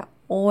is why I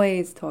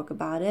always talk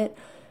about it.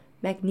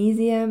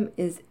 Magnesium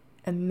is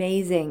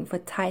amazing for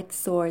tight,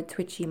 sore,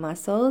 twitchy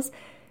muscles.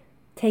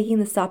 Taking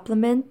the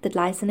supplement, the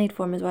glycinate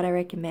form, is what I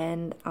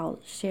recommend. I'll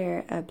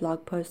share a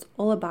blog post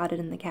all about it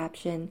in the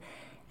caption.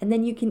 And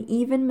then you can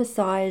even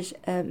massage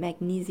a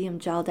magnesium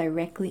gel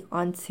directly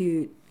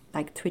onto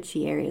like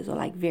twitchy areas or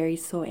like very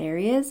sore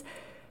areas,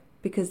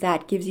 because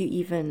that gives you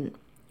even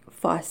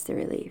faster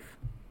relief.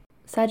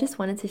 So I just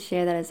wanted to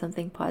share that as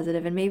something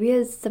positive and maybe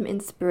as some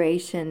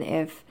inspiration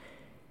if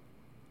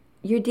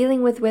you're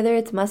dealing with whether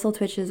it's muscle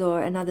twitches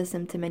or another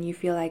symptom and you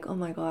feel like, oh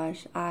my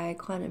gosh, I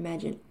can't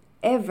imagine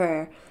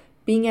ever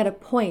being at a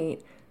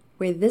point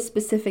where this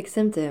specific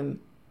symptom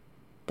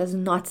does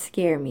not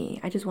scare me.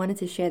 I just wanted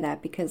to share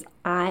that because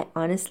I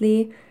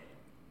honestly,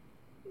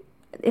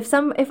 if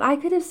I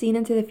could have seen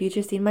into the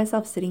future, seen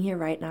myself sitting here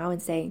right now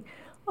and saying,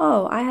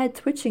 oh, I had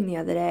twitching the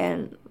other day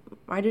and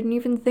I didn't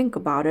even think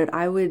about it,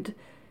 I would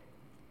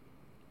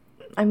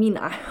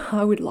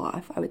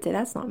laugh. I would say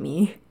that's not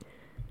me.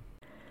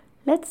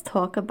 Let's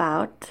talk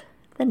about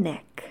the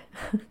neck.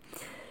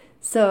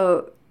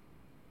 So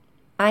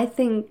I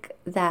think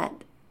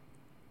that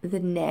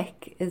the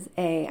neck is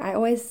I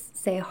always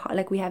say,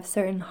 like, we have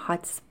certain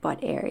hot spot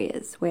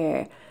areas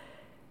where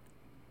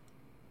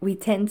we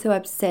tend to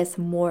obsess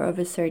more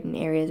over certain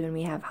areas when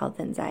we have health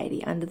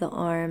anxiety. Under the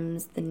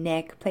arms, the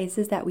neck,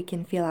 places that we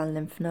can feel our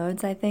lymph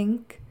nodes, I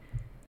think.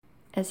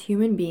 As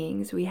human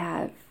beings, we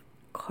have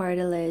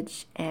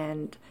cartilage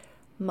and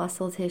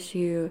muscle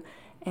tissue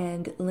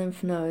and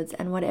lymph nodes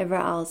and whatever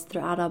else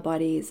throughout our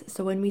bodies.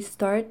 So when we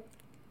start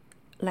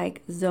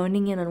like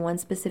zoning in on one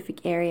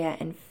specific area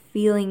and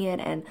feeling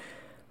it and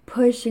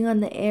pushing on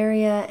the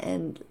area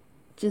and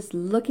just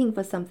looking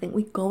for something,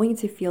 we're going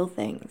to feel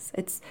things.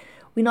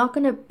 We're not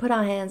going to put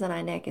our hands on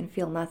our neck and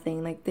feel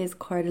nothing. Like, there's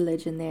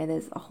cartilage in there,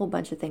 there's a whole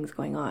bunch of things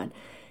going on.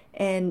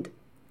 And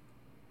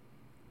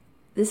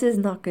this is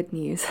not good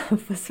news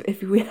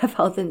if we have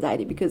health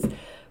anxiety, because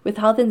with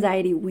health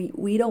anxiety,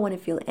 we don't want to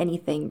feel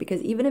anything,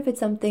 because even if it's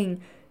something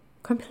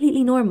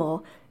completely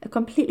normal, a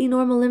completely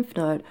normal lymph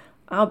node,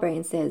 our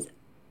brain says,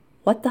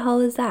 what the hell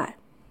is that?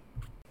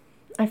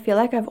 I feel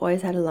like I've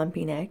always had a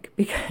lumpy neck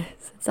because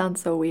it sounds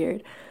so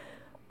weird,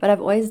 but I've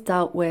always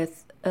dealt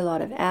with a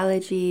lot of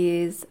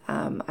allergies.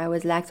 I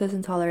was lactose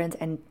intolerant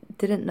and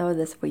didn't know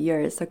this for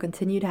years, so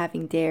continued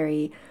having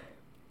dairy,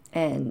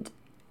 and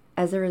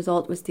as a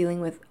result was dealing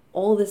with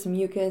all this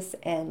mucus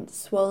and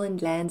swollen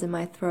glands in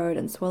my throat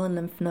and swollen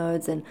lymph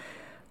nodes and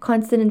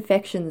constant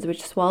infections,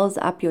 which swells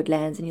up your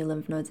glands and your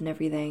lymph nodes and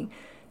everything.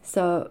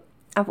 So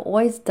I've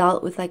always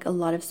dealt with like a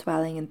lot of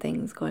swelling and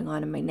things going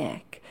on in my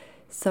neck.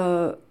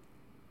 So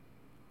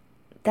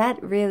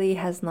that really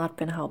has not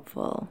been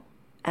helpful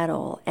at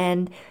all.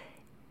 And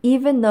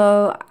even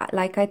though,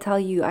 like I tell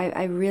you,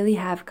 I really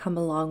have come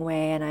a long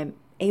way and I'm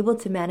able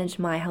to manage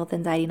my health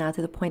anxiety now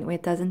to the point where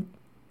it doesn't,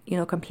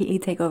 completely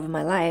take over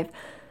my life,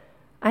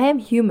 I am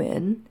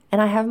human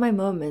and I have my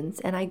moments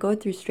and I go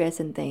through stress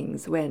and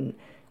things when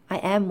I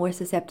am more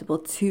susceptible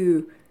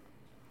to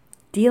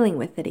dealing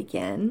with it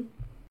again.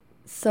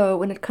 So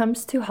when it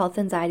comes to health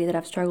anxiety that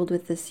I've struggled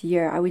with this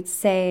year, I would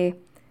say,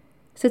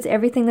 so it's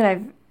everything that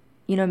I've,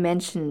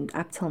 mentioned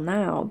up till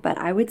now, but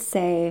I would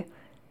say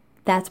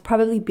that's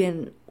probably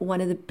been one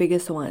of the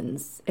biggest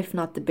ones, if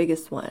not the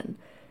biggest one.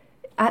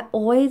 I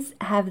always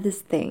have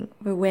this thing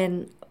where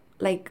when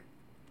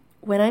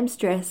I'm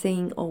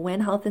stressing or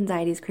when health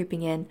anxiety is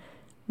creeping in,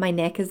 my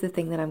neck is the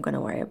thing that I'm going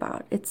to worry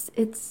about. It's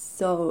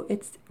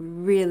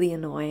really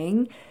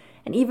annoying.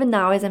 And even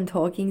now as I'm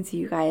talking to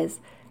you guys,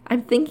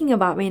 I'm thinking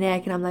about my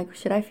neck and I'm like,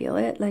 should I feel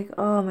it? Like,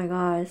 oh my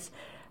gosh.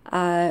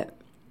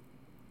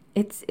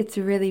 It's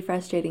really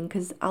frustrating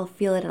because I'll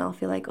feel it and I'll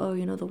feel like, oh,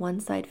 the one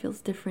side feels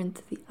different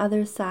to the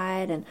other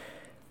side, and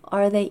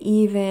are they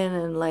even,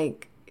 and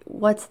like,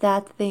 what's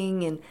that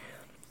thing? And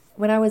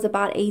when I was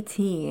about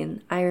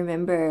 18, I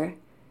remember,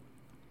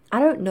 I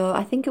don't know,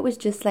 I think it was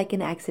just like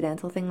an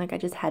accidental thing, like I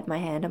just had my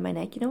hand on my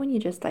neck, when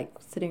you're just like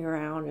sitting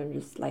around and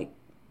just like,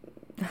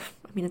 I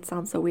mean, it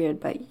sounds so weird,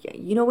 but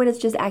when it's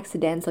just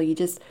accidental, you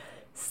just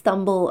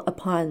stumble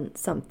upon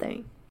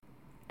something.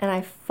 And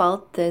I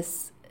felt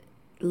this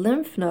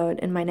lymph node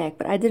in my neck,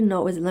 but I didn't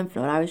know it was a lymph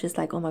node. I was just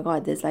like, oh my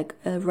god, there's like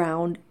a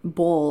round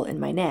ball in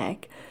my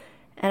neck.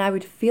 And I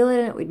would feel it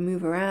and it would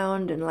move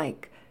around, and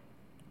like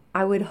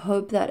I would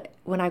hope that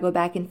when I go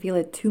back and feel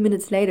it 2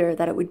 minutes later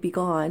that it would be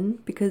gone,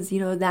 because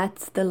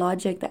that's the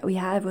logic that we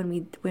have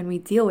when we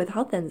deal with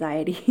health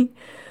anxiety.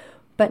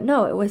 But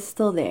no, it was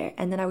still there.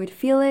 And then I would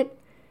feel it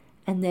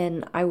and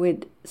then I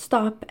would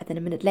stop, and then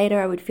a minute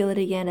later I would feel it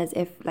again, as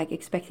if like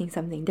expecting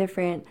something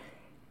different.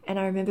 And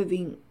I remember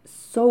being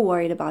so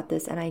worried about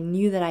this, and I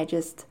knew that I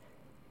just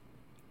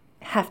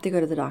have to go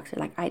to the doctor.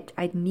 Like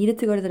I needed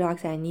to go to the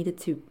doctor. I needed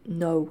to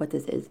know what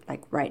this is,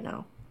 like right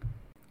now.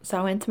 So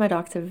I went to my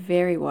doctor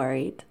very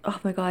worried. Oh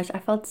my gosh, I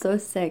felt so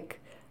sick.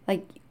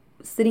 Like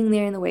sitting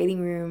there in the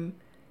waiting room,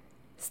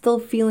 still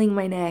feeling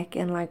my neck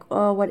and like,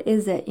 oh, what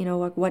is it?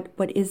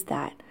 What is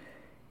that?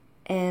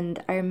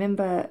 And I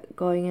remember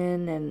going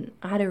in, and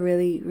I had a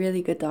really,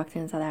 really good doctor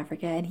in South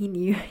Africa, and he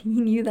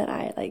knew that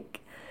I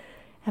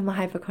am a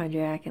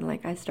hypochondriac and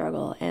like I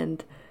struggle,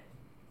 and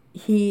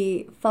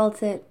he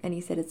felt it and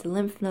he said it's a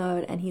lymph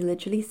node, and he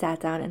literally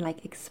sat down and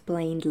like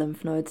explained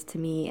lymph nodes to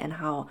me and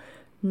how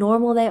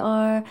normal they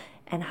are,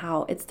 and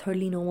how it's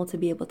totally normal to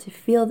be able to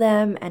feel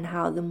them, and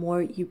how the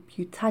more you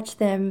touch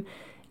them,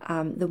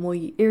 The more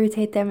you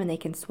irritate them, and they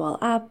can swell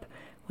up.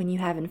 When you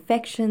have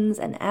infections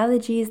and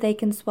allergies, they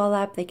can swell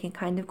up. They can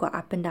kind of go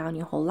up and down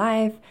your whole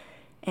life.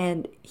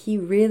 And he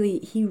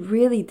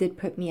really did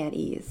put me at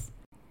ease.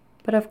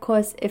 But of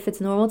course, if it's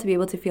normal to be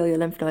able to feel your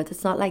lymph nodes,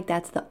 it's not like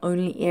that's the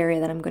only area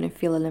that I'm going to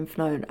feel a lymph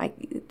node.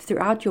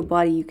 Throughout your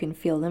body, you can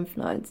feel lymph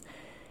nodes.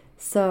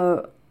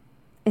 So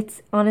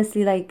it's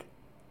honestly like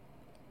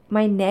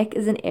my neck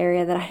is an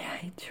area that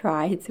I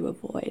try to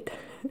avoid.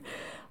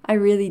 I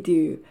really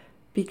do,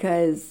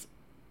 because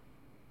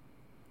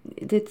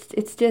it's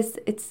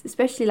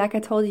especially, like I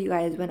told you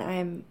guys, when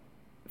I'm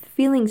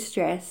feeling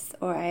stressed,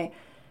 or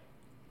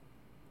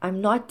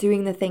I'm not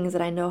doing the things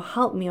that I know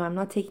help me, or I'm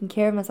not taking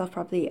care of myself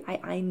properly,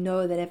 I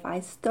know that if I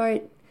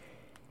start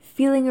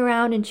feeling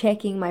around and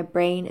checking, my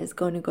brain is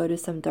going to go to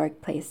some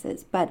dark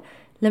places. But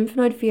lymph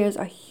node fears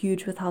are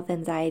huge with health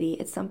anxiety.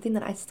 It's something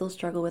that I still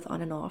struggle with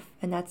on and off,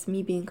 and that's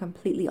me being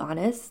completely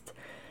honest.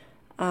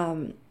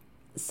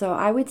 So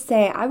I would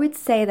say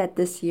that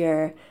this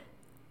year,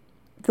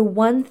 the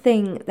one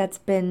thing that's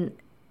been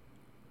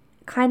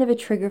kind of a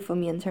trigger for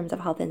me in terms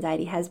of health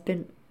anxiety has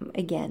been,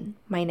 again,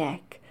 my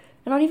neck.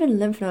 And not even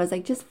lymph nodes,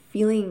 like just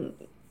feeling,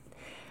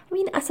 I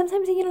mean,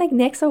 sometimes even like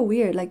necks are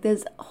weird. Like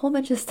there's a whole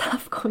bunch of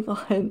stuff going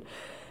on.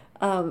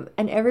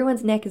 And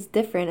everyone's neck is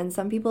different, and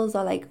some people's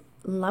are like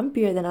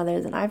lumpier than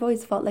others, and I've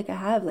always felt like I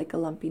have like a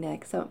lumpy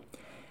neck. So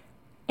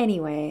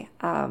anyway,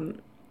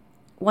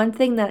 one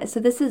thing so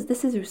this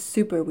is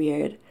super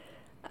weird.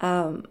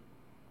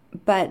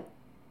 But,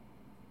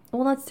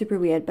 well, not super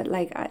weird, but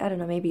like, I don't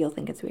know, maybe you'll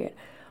think it's weird.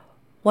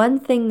 One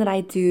thing that I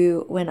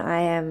do when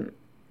I am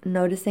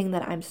noticing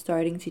that I'm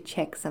starting to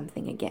check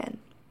something again,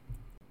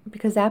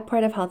 because that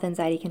part of health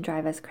anxiety can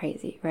drive us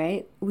crazy,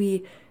 right?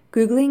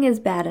 Googling is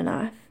bad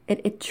enough.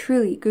 It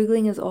truly,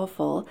 Googling is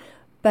awful.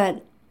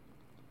 But,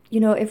 you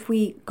know, if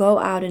we go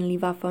out and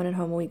leave our phone at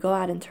home, or we go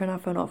out and turn our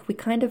phone off, we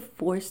kind of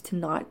forced to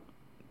not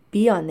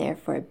be on there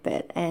for a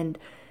bit. And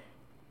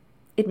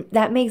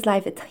that makes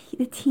life a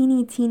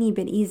teeny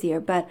bit easier.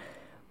 But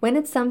when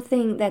it's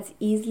something that's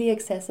easily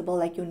accessible,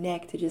 like your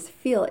neck, to just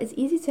feel, it's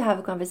easy to have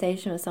a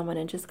conversation with someone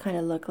and just kind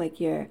of look like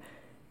you're,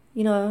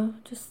 you know,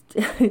 just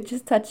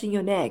just touching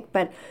your neck,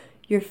 but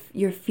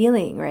you're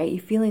feeling, right?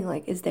 You're feeling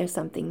like, is there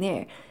something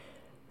there?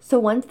 So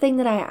one thing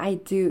that I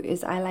do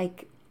is I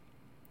like,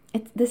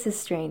 this is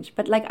strange,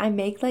 but like I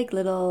make like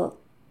little,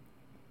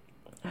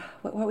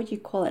 what would you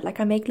call it? Like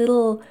I make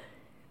little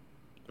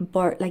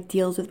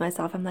deals with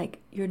myself. I'm like,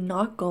 you're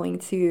not going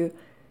to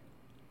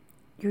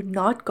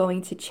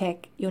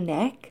check your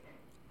neck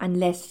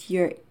unless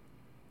you're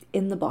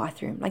in the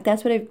bathroom. Like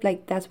that's what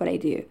I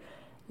do.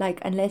 Like,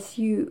 unless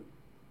you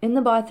in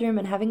the bathroom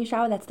and having a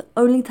shower, that's the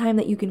only time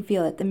that you can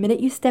feel it. The minute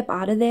you step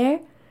out of there,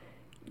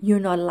 you're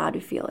not allowed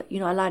to feel it.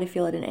 You're not allowed to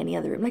feel it in any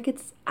other room. Like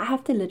I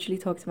have to literally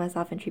talk to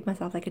myself and treat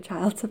myself like a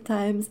child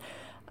sometimes.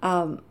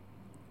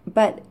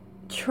 But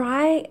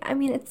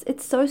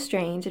it's so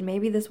strange, and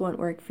maybe this won't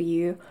work for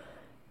you.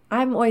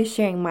 I'm always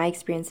sharing my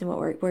experience and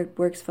what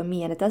works for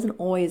me, and it doesn't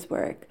always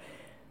work.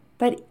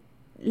 But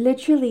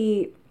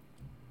literally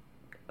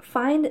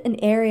find an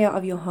area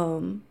of your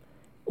home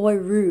or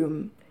a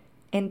room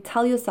and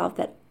tell yourself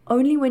that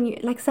only when you,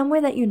 like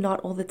somewhere that you're not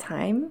all the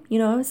time, you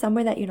know,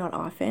 somewhere that you're not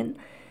often,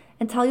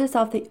 and tell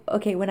yourself that,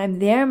 okay, when I'm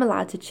there, I'm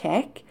allowed to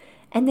check,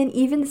 and then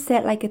even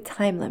set like a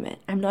time limit.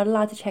 I'm not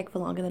allowed to check for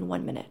longer than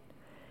 1 minute.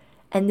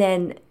 And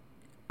then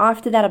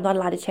after that, I'm not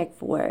allowed to check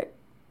for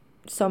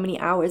so many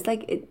hours.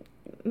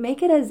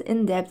 Make it as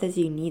in-depth as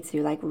you need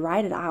to, like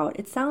write it out.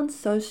 It sounds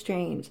so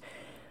strange,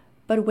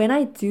 but when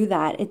I do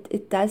that,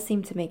 it does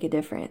seem to make a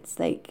difference.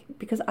 Like,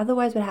 because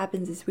otherwise what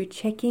happens is we're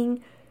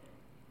checking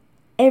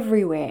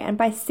everywhere, and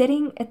by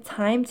setting a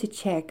time to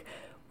check,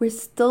 we're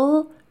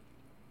still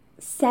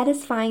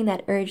satisfying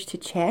that urge to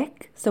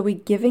check. So we're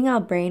giving our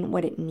brain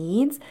what it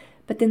needs,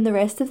 but then the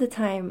rest of the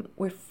time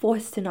we're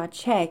forced to not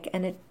check,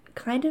 and it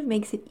kind of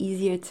makes it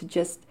easier to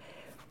just,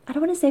 I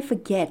don't want to say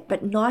forget,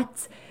 but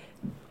not,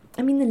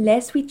 I mean, the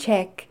less we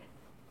check,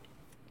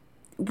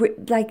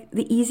 like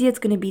the easier it's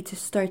going to be to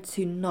start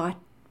to not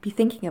be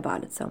thinking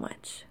about it so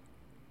much.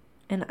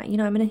 And you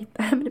know, I'm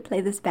gonna play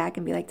this back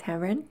and be like,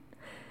 Tamron,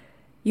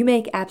 you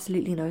make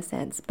absolutely no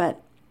sense,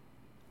 but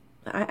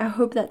I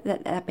hope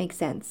that makes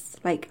sense.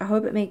 Like, I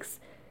hope it makes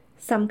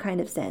some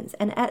kind of sense.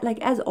 And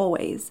as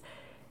always,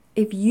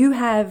 if you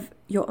have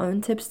your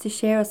own tips to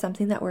share or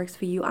something that works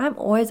for you, I'm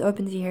always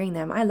open to hearing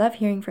them. I love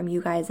hearing from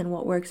you guys and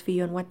what works for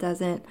you and what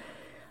doesn't.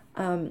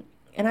 And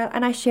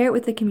I share it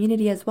with the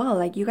community as well.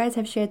 Like, you guys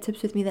have shared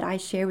tips with me that I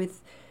share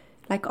with,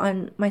 like,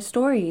 on my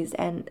stories,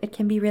 and it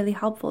can be really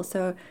helpful.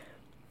 So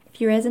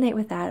if you resonate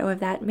with that, or if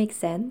that makes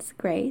sense,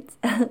 great.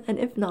 And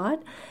if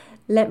not,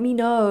 let me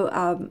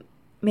know.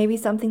 Maybe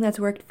something that's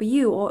worked for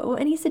you, or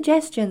any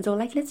suggestions, or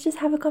like, let's just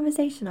have a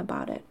conversation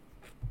about it.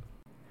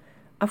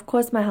 Of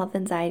course, my health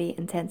anxiety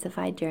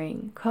intensified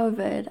during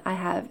COVID. I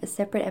have a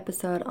separate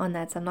episode on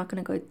that, so I'm not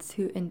going to go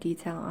too in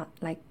detail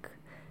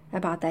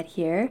about that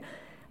here.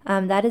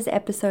 That is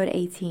episode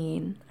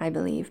 18, I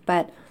believe.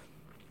 But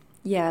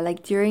yeah,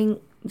 like during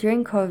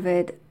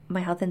COVID,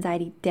 my health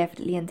anxiety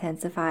definitely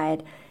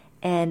intensified,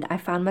 and I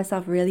found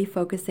myself really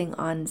focusing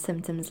on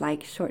symptoms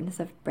like shortness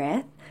of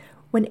breath.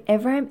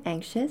 Whenever I'm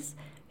anxious,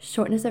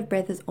 shortness of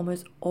breath is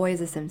almost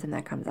always a symptom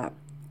that comes up.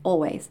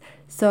 Always.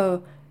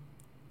 So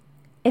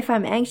if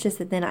I'm anxious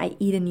and then I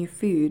eat a new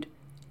food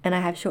and I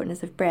have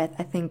shortness of breath,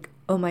 I think,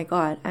 oh my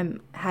God,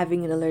 I'm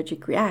having an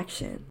allergic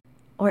reaction.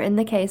 Or in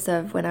the case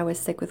of when I was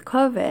sick with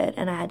COVID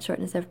and I had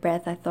shortness of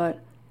breath, I thought,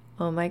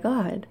 oh my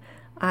God,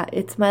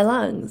 it's my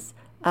lungs.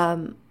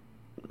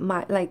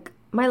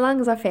 My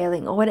lungs are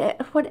failing, or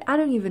what I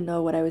don't even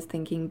know what I was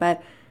thinking,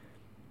 but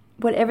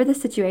whatever the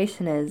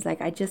situation is,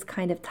 like I just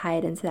kind of tie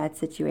it into that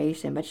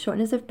situation. But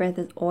shortness of breath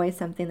is always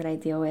something that I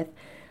deal with.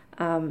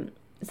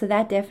 So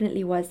that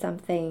definitely was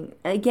something,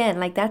 again,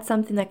 like that's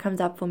something that comes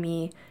up for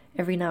me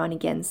every now and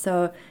again.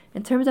 So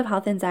in terms of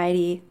health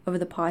anxiety over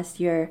the past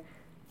year,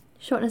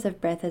 shortness of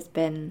breath has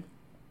been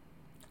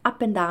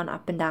up and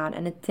down,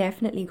 and it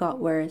definitely got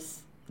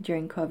worse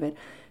during COVID.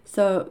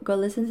 So go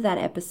listen to that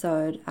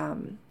episode.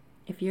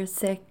 If you're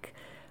sick,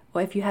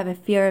 or if you have a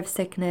fear of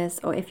sickness,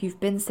 or if you've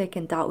been sick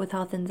and dealt with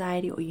health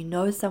anxiety, or you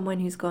know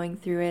someone who's going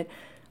through it,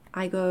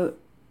 I go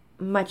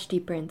much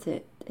deeper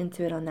into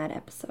it on that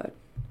episode.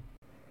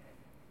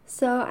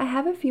 So I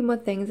have a few more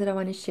things that I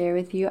want to share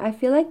with you. I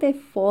feel like they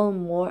fall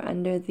more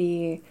under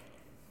the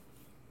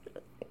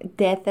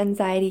death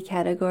anxiety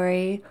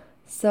category.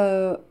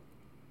 So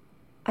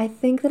I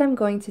think that I'm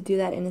going to do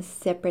that in a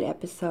separate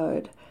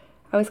episode.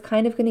 I was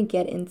kind of going to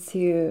get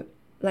into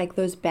like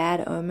those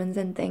bad omens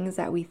and things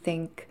that we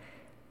think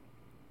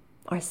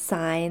are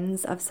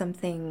signs of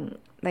something,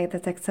 like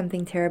that's like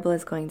something terrible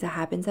is going to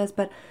happen to us.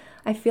 But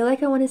I feel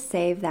like I want to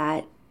save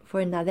that for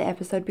another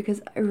episode,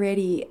 because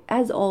already,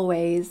 as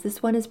always,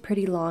 this one is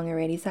pretty long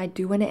already, so I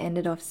do want to end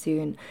it off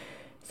soon.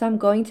 So I'm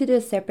going to do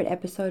a separate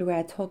episode where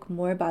I talk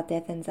more about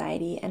death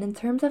anxiety. And in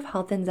terms of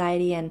health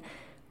anxiety and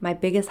my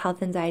biggest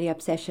health anxiety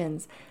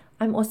obsessions,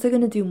 I'm also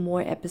going to do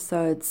more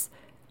episodes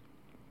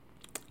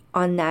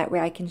on that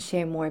where I can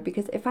share more,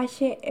 because if I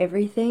share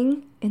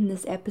everything in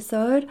this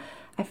episode,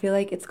 I feel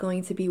like it's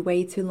going to be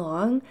way too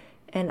long,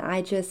 and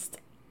I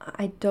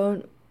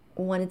don't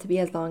want it to be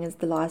as long as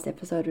the last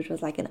episode, which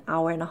was like an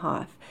hour and a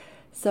half.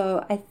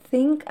 So I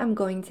think I'm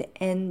going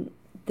to end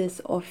this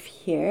off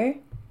here.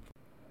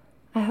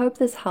 I hope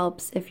this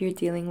helps if you're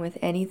dealing with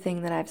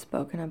anything that I've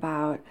spoken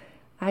about.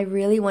 I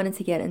really wanted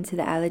to get into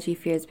the allergy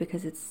fears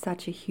because it's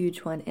such a huge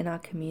one in our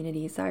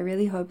community. So I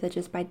really hope that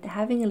just by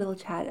having a little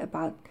chat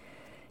about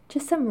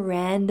just some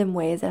random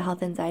ways that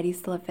health anxiety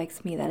still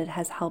affects me, that it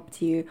has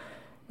helped you.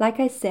 Like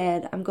I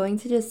said, I'm going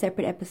to do a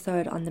separate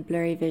episode on the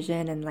blurry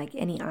vision and like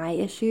any eye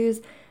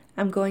issues.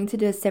 I'm going to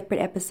do a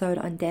separate episode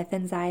on death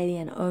anxiety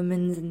and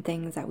omens and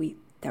things that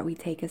we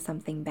take as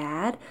something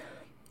bad.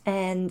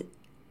 And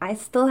I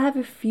still have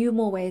a few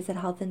more ways that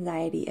health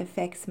anxiety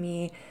affects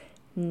me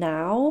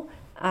now,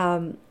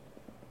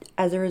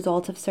 as a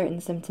result of certain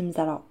symptoms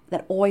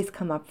that always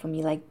come up for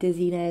me, like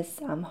dizziness,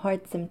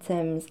 heart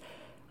symptoms,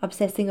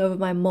 obsessing over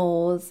my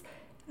moles,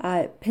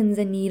 pins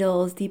and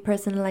needles,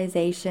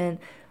 depersonalization.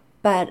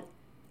 But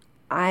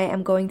I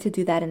am going to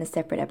do that in a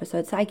separate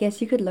episode. So I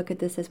guess you could look at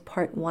this as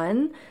part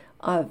one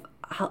of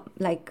how,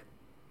 like,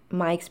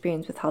 my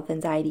experience with health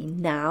anxiety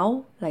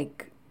now,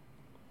 like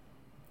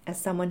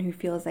as someone who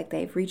feels like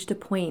they've reached a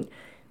point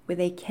where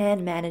they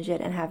can manage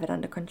it and have it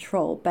under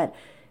control. But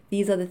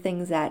these are the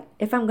things that,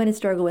 if I'm going to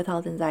struggle with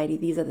health anxiety,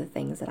 these are the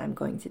things that I'm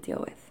going to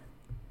deal with.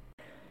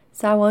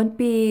 So I won't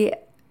be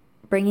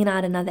bringing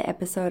out another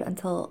episode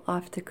until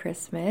after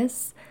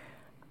Christmas.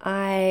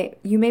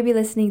 You may be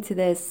listening to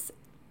this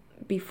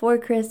before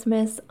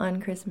Christmas,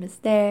 on Christmas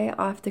Day,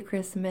 after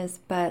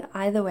Christmas, but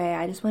either way,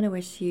 I just want to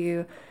wish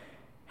you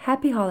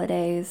happy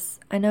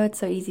holidays. I know it's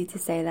so easy to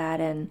say that,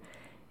 and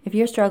if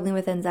you're struggling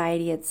with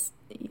anxiety,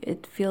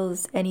 it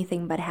feels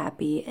anything but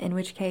happy, in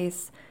which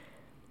case,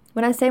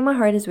 when I say my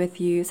heart is with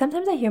you,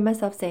 sometimes I hear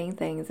myself saying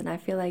things and I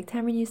feel like,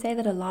 Tamron, you say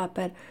that a lot,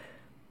 but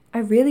I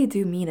really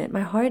do mean it.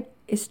 My heart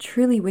is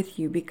truly with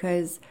you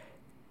because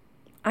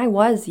I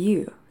was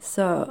you.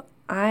 So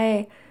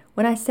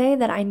when I say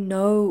that I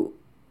know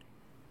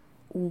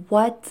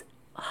what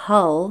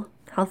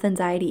health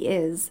anxiety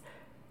is,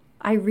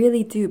 I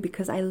really do,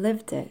 because I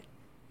lived it.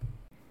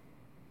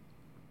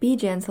 Be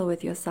gentle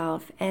with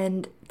yourself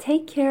and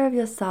take care of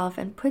yourself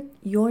and put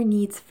your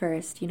needs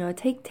first.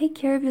 Take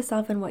care of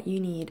yourself and what you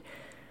need.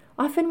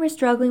 Often we're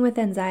struggling with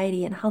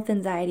anxiety and health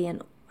anxiety,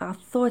 and our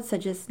thoughts are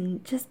just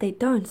they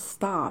don't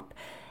stop.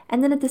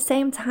 And then at the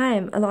same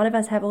time, a lot of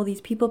us have all these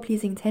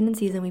people-pleasing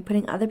tendencies and we're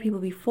putting other people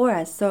before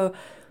us. So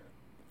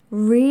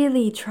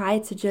really try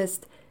to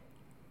just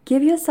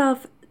give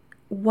yourself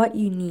what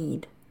you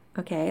need,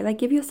 okay? Like,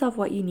 give yourself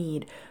what you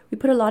need. We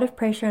put a lot of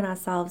pressure on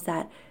ourselves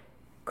that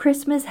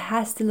Christmas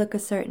has to look a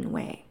certain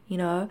way,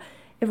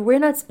 If we're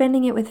not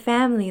spending it with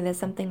family, there's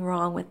something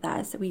wrong with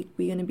us. We're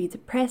going to be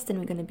depressed and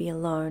we're going to be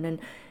alone.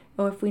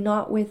 Or if we're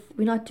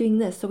not doing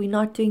this, so we're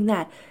not doing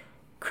that.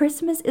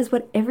 Christmas is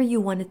whatever you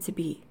want it to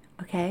be,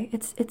 okay?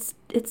 It's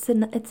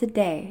a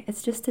day.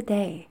 It's just a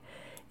day.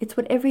 It's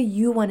whatever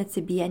you want it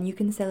to be, and you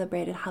can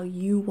celebrate it how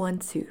you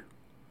want to.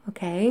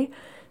 Okay?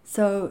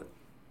 So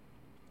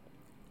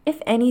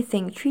if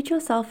anything, treat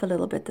yourself a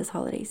little bit this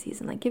holiday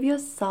season. Like, give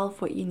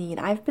yourself what you need.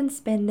 I've been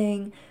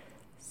spending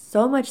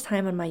so much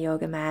time on my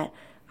yoga mat.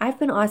 I've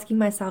been asking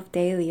myself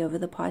daily over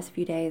the past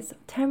few days,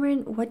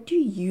 Tamarind, what do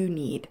you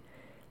need?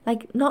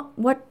 Like, not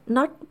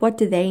what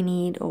do they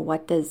need, or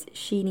what does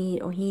she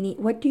need or he need.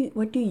 What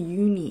do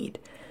you need?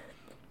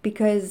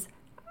 Because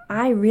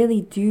I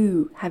really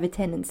do have a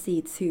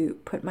tendency to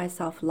put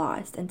myself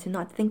last and to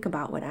not think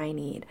about what I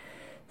need.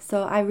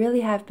 So I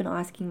really have been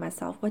asking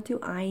myself, what do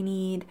I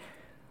need?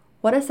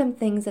 What are some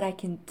things that I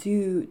can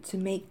do to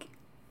make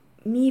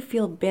me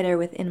feel better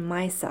within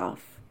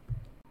myself?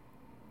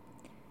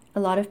 A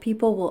lot of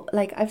people will,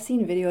 like, I've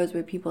seen videos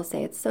where people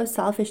say it's so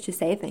selfish to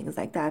say things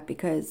like that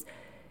because,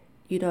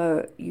 you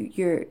know,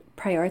 you're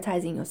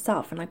prioritizing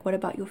yourself. And like, what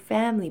about your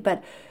family?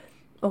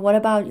 Or what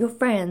about your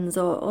friends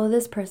or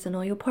this person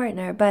or your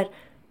partner? But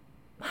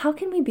how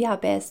can we be our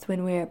best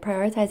when we're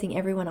prioritizing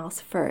everyone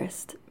else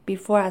first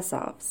before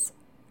ourselves?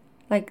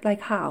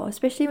 Like how?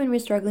 Especially when we're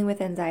struggling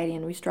with anxiety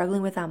and we're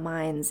struggling with our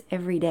minds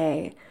every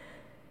day.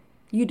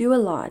 You do a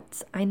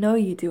lot. I know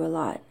you do a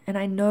lot. And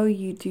I know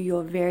you do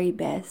your very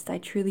best. I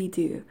truly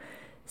do.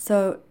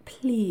 So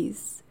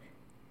please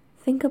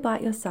think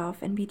about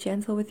yourself and be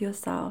gentle with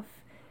yourself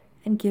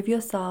and give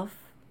yourself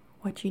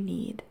what you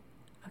need.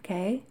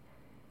 Okay?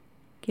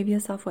 Give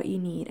yourself what you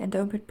need and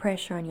don't put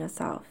pressure on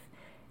yourself.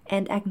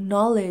 And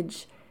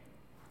acknowledge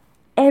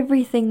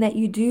everything that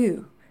you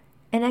do.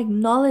 And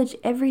acknowledge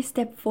every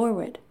step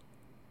forward.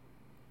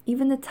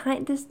 Even the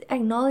time, just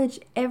acknowledge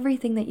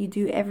everything that you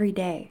do every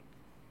day.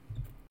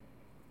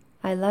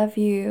 I love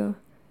you.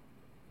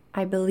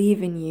 I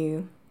believe in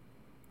you.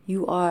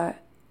 You are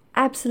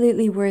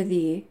absolutely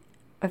worthy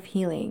of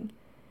healing.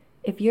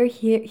 If you're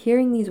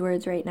hearing these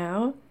words right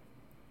now,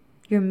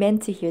 you're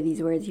meant to hear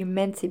these words. You're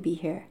meant to be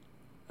here.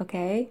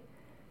 Okay?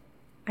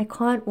 I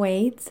can't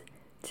wait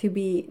to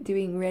be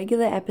doing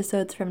regular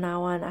episodes from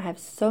now on. I have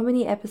so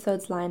many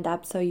episodes lined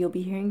up, so you'll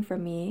be hearing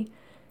from me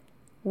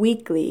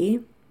weekly.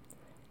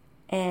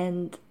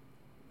 And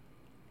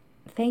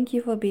thank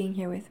you for being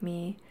here with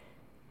me.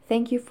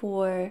 Thank you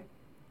for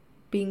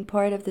being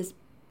part of this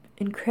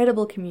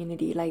incredible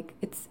community. Like,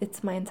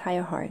 it's my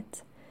entire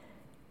heart.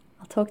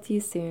 I'll talk to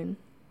you soon.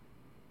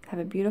 Have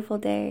a beautiful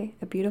day,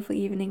 a beautiful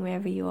evening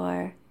wherever you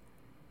are,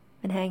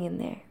 and hang in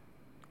there.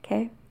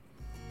 Okay?